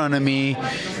put in front of me.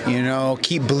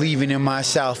 Keep believing in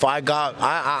myself.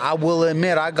 I will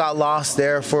admit I got lost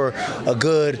there for a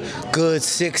good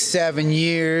 6-7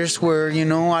 years where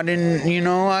I didn't.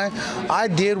 I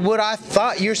did what I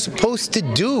thought you're supposed to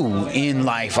do in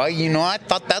life. I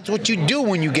thought that's what you do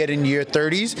when you get into your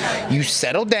 30s. You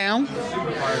settle down,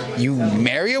 you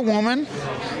marry a woman,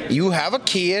 you have a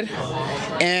kid,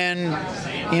 and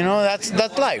that's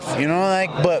life.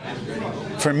 But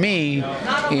for me,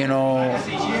 I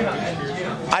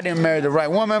didn't marry the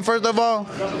right woman, first of all,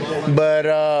 but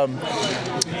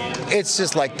it's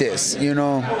just like this, you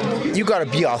got to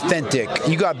be authentic,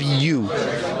 you got to be you,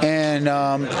 and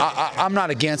I'm not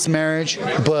against marriage,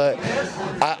 but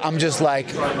I'm just like,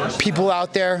 people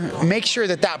out there, make sure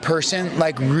that person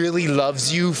like really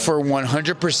loves you for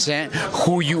 100%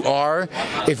 who you are.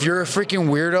 If you're a freaking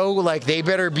weirdo, like they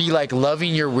better be like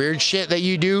loving your weird shit that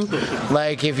you do.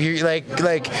 Like if you're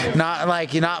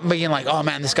not you're not being like, oh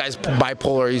man, this guy's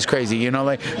bipolar, he's crazy, no,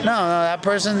 that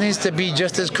person needs to be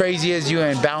just as crazy as you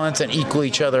and balance and equal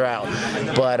each other out.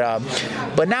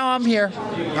 But now I'm here,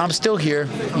 I'm still here.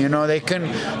 They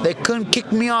couldn't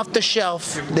kick me off the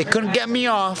shelf. They couldn't get me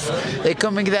off. They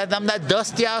couldn't get that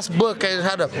dusty ass book. I just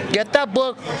had to get that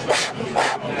book.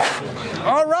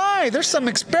 All right, there's some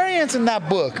experience in that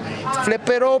book. Flip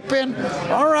it open.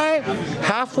 All right,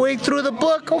 halfway through the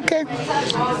book. Okay,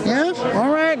 yeah.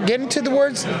 All right, getting to the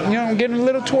words. Getting a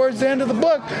little towards the end of the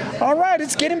book. All right,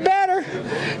 it's getting better.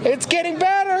 It's getting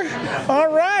better.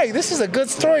 All right, this is a good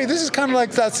story. This is kind of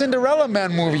like that Cinderella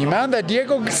Man movie, man. That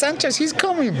Diego Sanchez, he's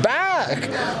coming back.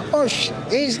 Oh,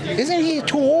 isn't he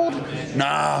too old?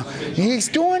 Nah, he's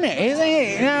doing it, isn't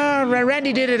he? Nah,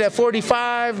 Randy did it at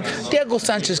 45. Diego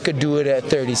Sanchez could do it at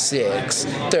 36,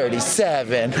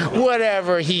 37,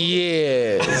 whatever he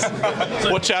is.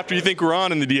 What chapter do you think we're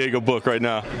on in the Diego book right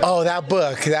now? Oh, that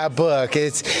book.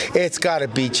 It's got to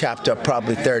be chapter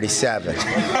probably 37.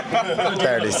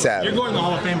 37. You're going to the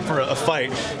Hall of Fame for a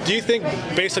fight. Do you think,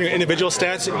 based on your individual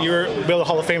stats, you're going to the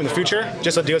Hall of Fame in the future,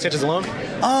 just on Diego Sanchez alone?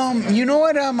 You know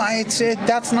what?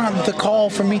 That's not the call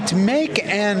for me to make,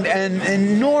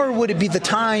 and nor would it be the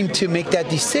time to make that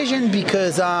decision,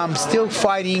 because I'm still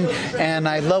fighting, and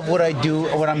I love what I do,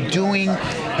 what I'm doing,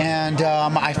 and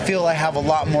I feel I have a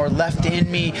lot more left in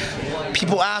me.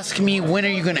 People ask me, when are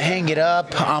you going to hang it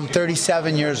up? I'm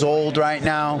 37 years old right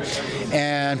now,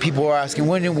 and people are asking,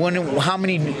 how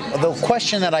many, the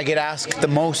question that I get asked the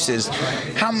most is,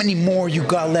 how many more you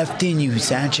got left in you,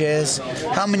 Sanchez?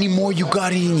 How many more you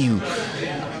got in you?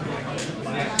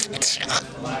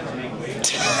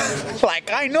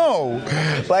 Like I know.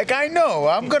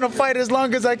 I'm going to fight as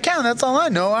long as I can. That's all I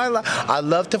know. I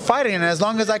love to fight, and as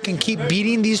long as I can keep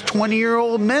beating these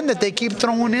 20-year-old men that they keep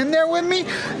throwing in there with me,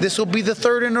 this will be the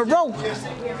third in a row.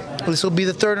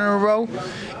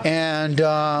 And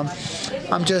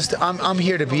I'm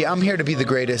here to be the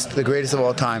greatest of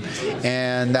all time,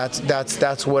 and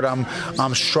that's what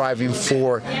I'm striving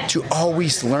for, to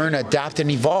always learn, adapt, and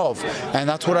evolve, and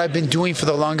that's what I've been doing for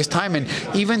the longest time. And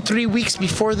even 3 weeks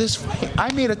before this fight,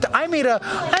 I made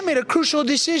a crucial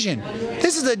decision.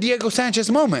 This is a Diego Sanchez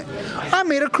moment. I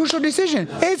made a crucial decision.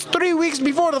 It's 3 weeks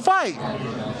before the fight.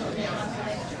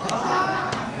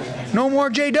 No more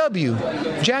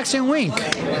JW, Jackson Wink,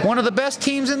 one of the best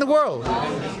teams in the world.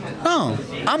 No,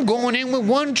 I'm going in with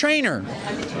one trainer.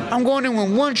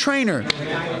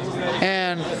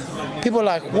 And people are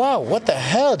like, wow, what the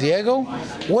hell, Diego?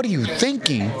 What are you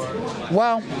thinking?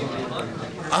 Well,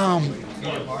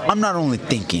 I'm not only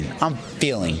thinking, I'm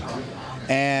feeling.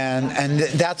 And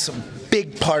that's a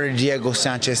big part of Diego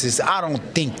Sanchez is I don't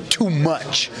think too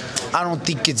much. I don't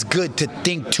think it's good to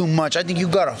think too much. I think you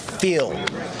gotta feel.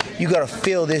 You gotta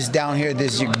feel this down here.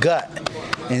 This is your gut.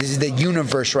 And this is the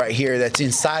universe right here that's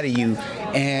inside of you.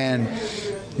 And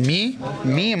me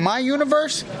and my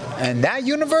universe, and that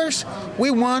universe,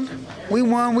 we won. We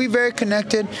won. We very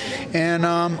connected, and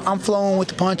I'm flowing with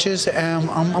the punches, and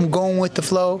I'm going with the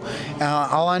flow.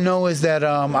 All I know is that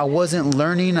I wasn't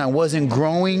learning, I wasn't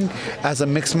growing as a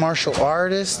mixed martial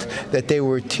artist, that they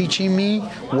were teaching me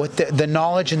what the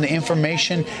knowledge and the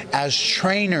information as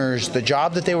trainers, the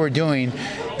job that they were doing.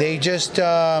 They just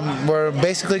were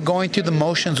basically going through the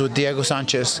motions with Diego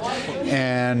Sanchez.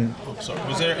 And so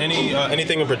was there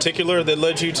anything in particular that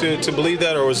led you to believe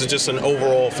that, or was it just an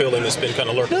overall feeling that's been kind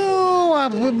of lurking? No,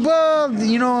 well,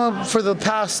 you know, for the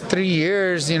past 3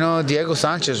 years, you know, Diego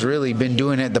Sanchez really been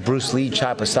doing it the Bruce Lee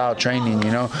type of style training,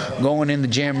 you know, going in the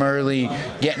gym early,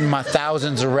 getting my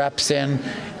thousands of reps in,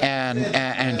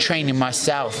 and training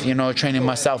myself, you know, training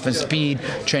myself in speed,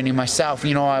 training myself,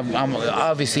 you know, I'm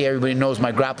obviously everybody knows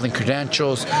my grappling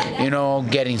credentials, you know,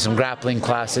 getting some grappling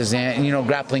classes in, you know,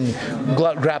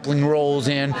 grappling rolls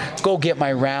in, go get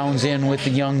my rounds in with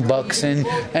the young bucks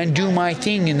and do my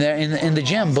thing in the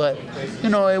gym. But you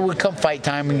know, it would come fight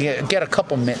time and get a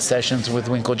couple mitt sessions with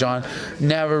Winklejohn,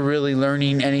 never really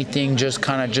learning anything, just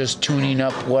kind of just tuning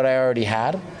up what I already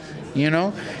had, you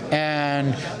know.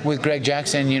 And with Greg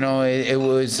Jackson, you know, it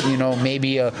was, you know,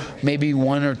 maybe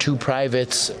 1 or 2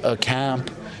 privates a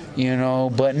camp, you know,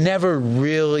 but never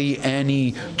really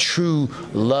any true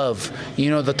love. You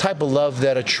know, the type of love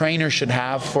that a trainer should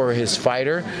have for his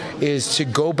fighter is to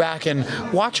go back and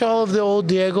watch all of the old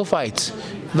Diego fights.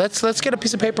 Let's get a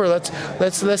piece of paper.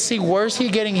 Let's see, where's he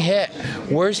getting hit?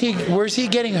 Where's he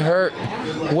getting hurt?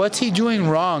 What's he doing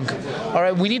wrong? All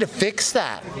right, we need to fix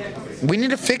that. We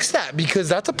need to fix that because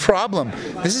that's a problem.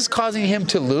 This is causing him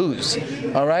to lose.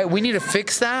 All right, we need to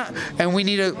fix that, and we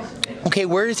need to. Okay,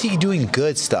 where is he doing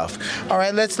good stuff? All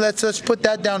right, let's put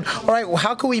that down. All right, well,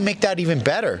 how can we make that even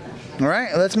better? All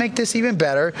right, let's make this even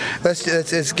better. Let's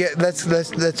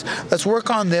work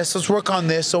on this. Let's work on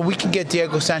this so we can get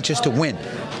Diego Sanchez to win,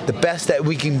 the best that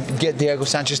we can get Diego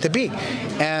Sanchez to be.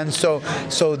 And so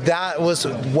that was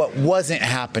what wasn't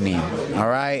happening. All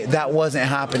right, that wasn't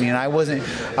happening. I wasn't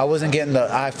getting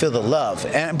I feel the love,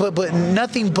 and but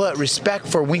nothing but respect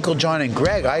for Winklejohn and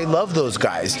Greg. I love those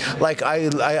guys. Like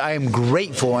I am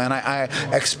grateful, and I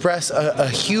express a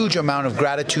huge amount of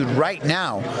gratitude right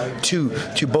now to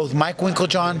both Mike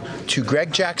Winklejohn, to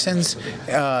Greg Jackson's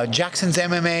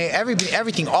MMA,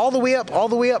 everything, all the way up, all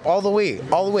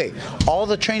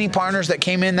the training partners that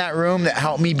came in that room that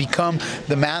helped me become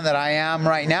the man that I am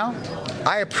right now.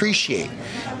 I appreciate.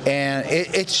 And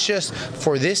it's just,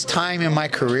 for this time in my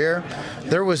career,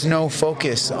 there was no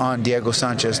focus on Diego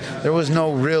Sanchez. There was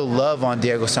no real love on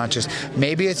Diego Sanchez.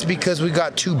 Maybe it's because we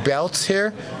got 2 belts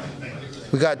here.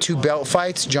 We got 2 belt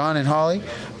fights, John and Holly.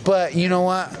 But you know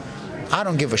what? I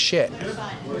don't give a shit.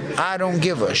 I don't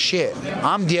give a shit.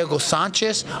 I'm Diego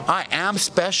Sanchez. I am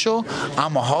special.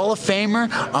 I'm a Hall of Famer.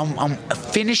 I'm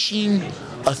finishing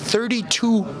a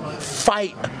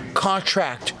 32-fight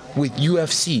contract with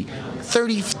UFC.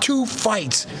 32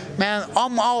 fights. Man,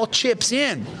 I'm all chips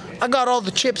in. I got all the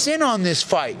chips in on this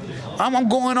fight. I'm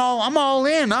all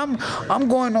in. I'm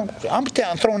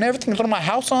throwing everything, throwing my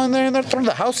house on there, throwing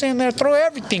the house in there, throw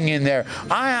everything in there.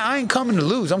 I ain't coming to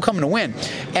lose. I'm coming to win.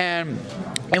 And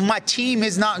my team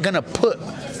is not gonna put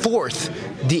forth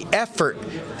the effort,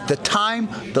 the time,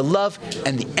 the love,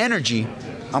 and the energy.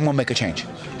 I'm gonna make a change.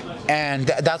 And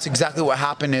that's exactly what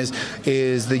happened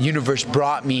is the universe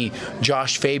brought me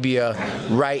Josh Fabia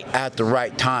right at the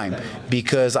right time,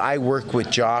 because I worked with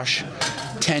Josh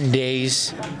 10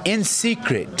 days in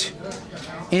secret.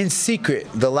 10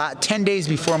 days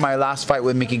before my last fight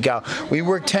with Mickey Gall. We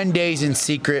worked 10 days in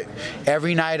secret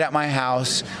every night at my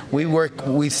house.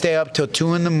 We stay up till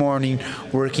 2 in the morning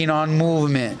working on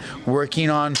movement, working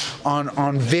on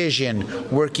vision,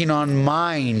 working on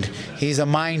mind. He's a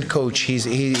mind coach.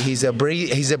 He's a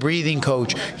breathing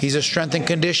coach. He's a strength and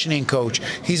conditioning coach.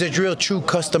 He's a real true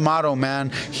customato,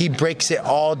 man. He breaks it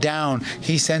all down.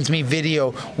 He sends me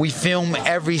video. We film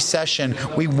every session.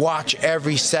 We watch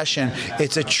every session.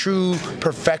 It's a true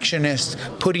perfectionist,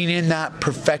 putting in that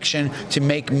perfection to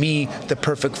make me the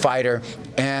perfect fighter.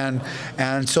 And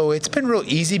so it's been real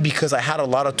easy because I had a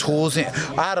lot of tools.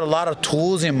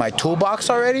 In my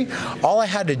toolbox already. All I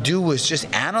had to do was just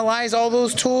analyze all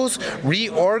those tools,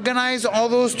 reorganize all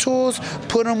those tools,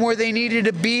 put them where they needed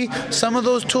to be. Some of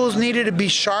those tools needed to be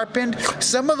sharpened.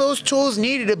 Some of those tools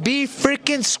needed to be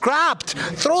freaking scrapped.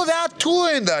 Throw that tool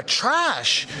in the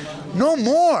trash. No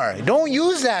more. Don't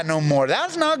use that no more.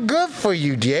 That's not good for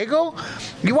you, Diego.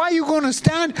 Why are you going to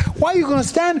stand? Why are you going to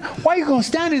stand? Why are you going to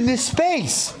stand in this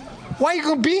space? Why are you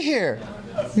going to be here?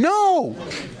 No.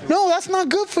 No, that's not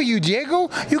good for you, Diego.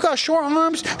 You got short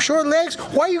arms, short legs.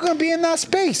 Why are you going to be in that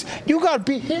space? You got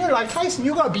to be here like Tyson.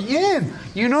 You got to be in.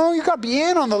 You know, you got to be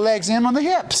in on the legs and on the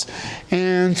hips.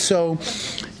 And so,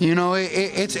 you know,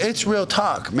 it's real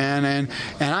talk, man. And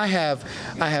I have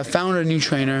found a new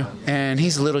trainer, and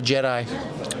he's a little Jedi.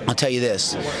 I'll tell you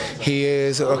this. He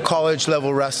is a college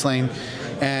level wrestling.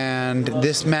 And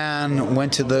this man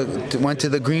went to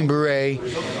the Green Beret.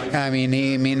 I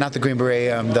mean, not the Green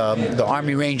Beret, the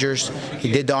Army Rangers.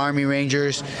 He did the Army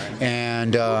Rangers,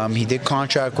 and he did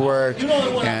contract work.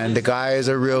 And the guy is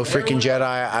a real freaking Jedi.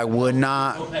 I would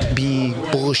not be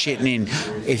bullshitting.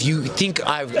 If you think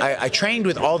I trained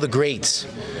with all the greats.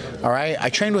 All right, I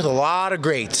trained with a lot of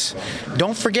greats.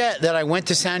 Don't forget that I went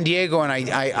to San Diego, and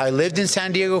I lived in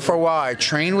San Diego for a while. I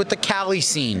trained with the Cali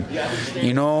scene.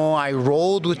 You know, I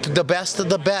rolled with the best of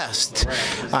the best.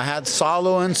 I had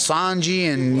Salo and Sanji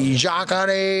and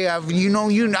Jacare.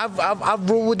 I've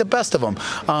rolled with the best of them.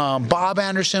 Bob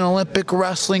Anderson, Olympic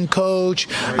wrestling coach.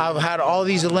 I've had all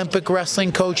these Olympic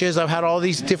wrestling coaches. I've had all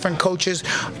these different coaches,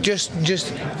 just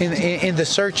in the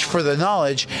search for the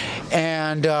knowledge.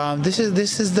 And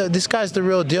this guy's the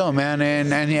real deal, man,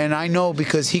 and I know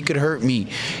because he could hurt me,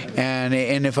 and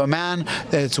if a man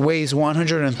that weighs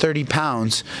 130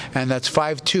 pounds and that's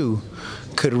 5'2"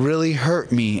 could really hurt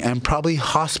me and probably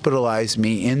hospitalize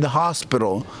me in the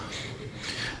hospital,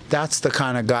 that's the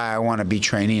kind of guy I want to be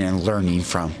training and learning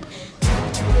from.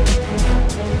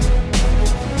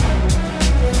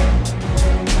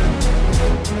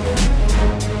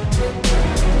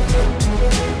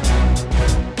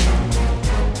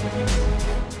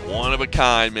 One of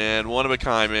a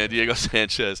kind, man. Diego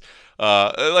Sanchez.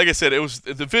 Like I said, it was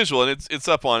the visual, and it's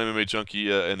up on MMA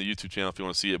Junkie and the YouTube channel if you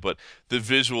want to see it. But the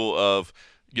visual of,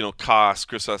 you know, Chris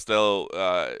Costello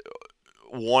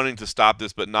wanting to stop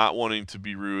this, but not wanting to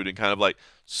be rude, and kind of like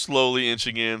slowly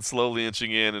inching in,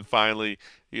 and finally,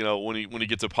 you know, when he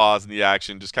gets a pause in the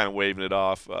action, just kind of waving it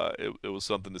off. It was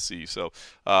something to see. So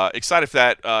excited for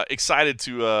that. Excited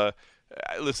to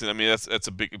listen. I mean, that's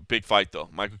a big fight though.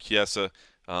 Michael Chiesa.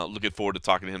 Looking forward to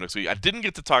talking to him next week. I didn't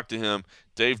get to talk to him.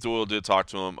 Dave Doyle did talk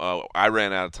to him. I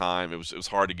ran out of time. It was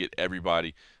hard to get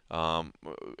everybody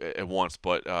at once,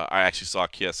 but I actually saw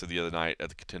Chiesa the other night at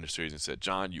the Contender Series and said,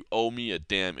 "John, you owe me a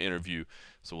damn interview."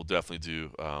 So we'll definitely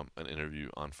do an interview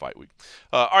on Fight Week.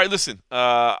 All right, listen.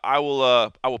 I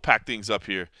will pack things up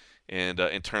here and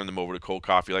turn them over to Cold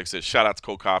Coffee. Like I said, shout out to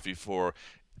Cold Coffee for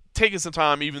taking some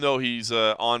time, even though he's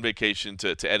on vacation,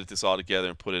 to edit this all together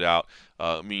and put it out.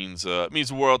 Means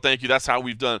the world. Thank you. That's how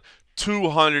we've done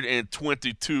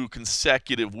 222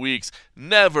 consecutive weeks.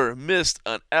 Never missed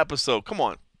an episode. Come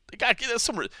on. You got to give us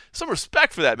some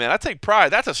respect for that, man. I take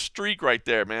pride. That's a streak right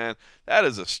there, man. That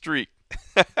is a streak.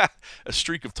 A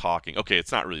streak of talking. Okay,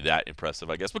 it's not really that impressive,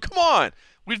 I guess. But come on.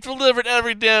 We've delivered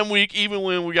every damn week, even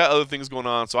when we got other things going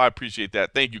on. So I appreciate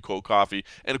that. Thank you, Cold Coffee.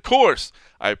 And, of course,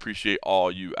 I appreciate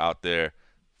all you out there.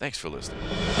 Thanks for listening.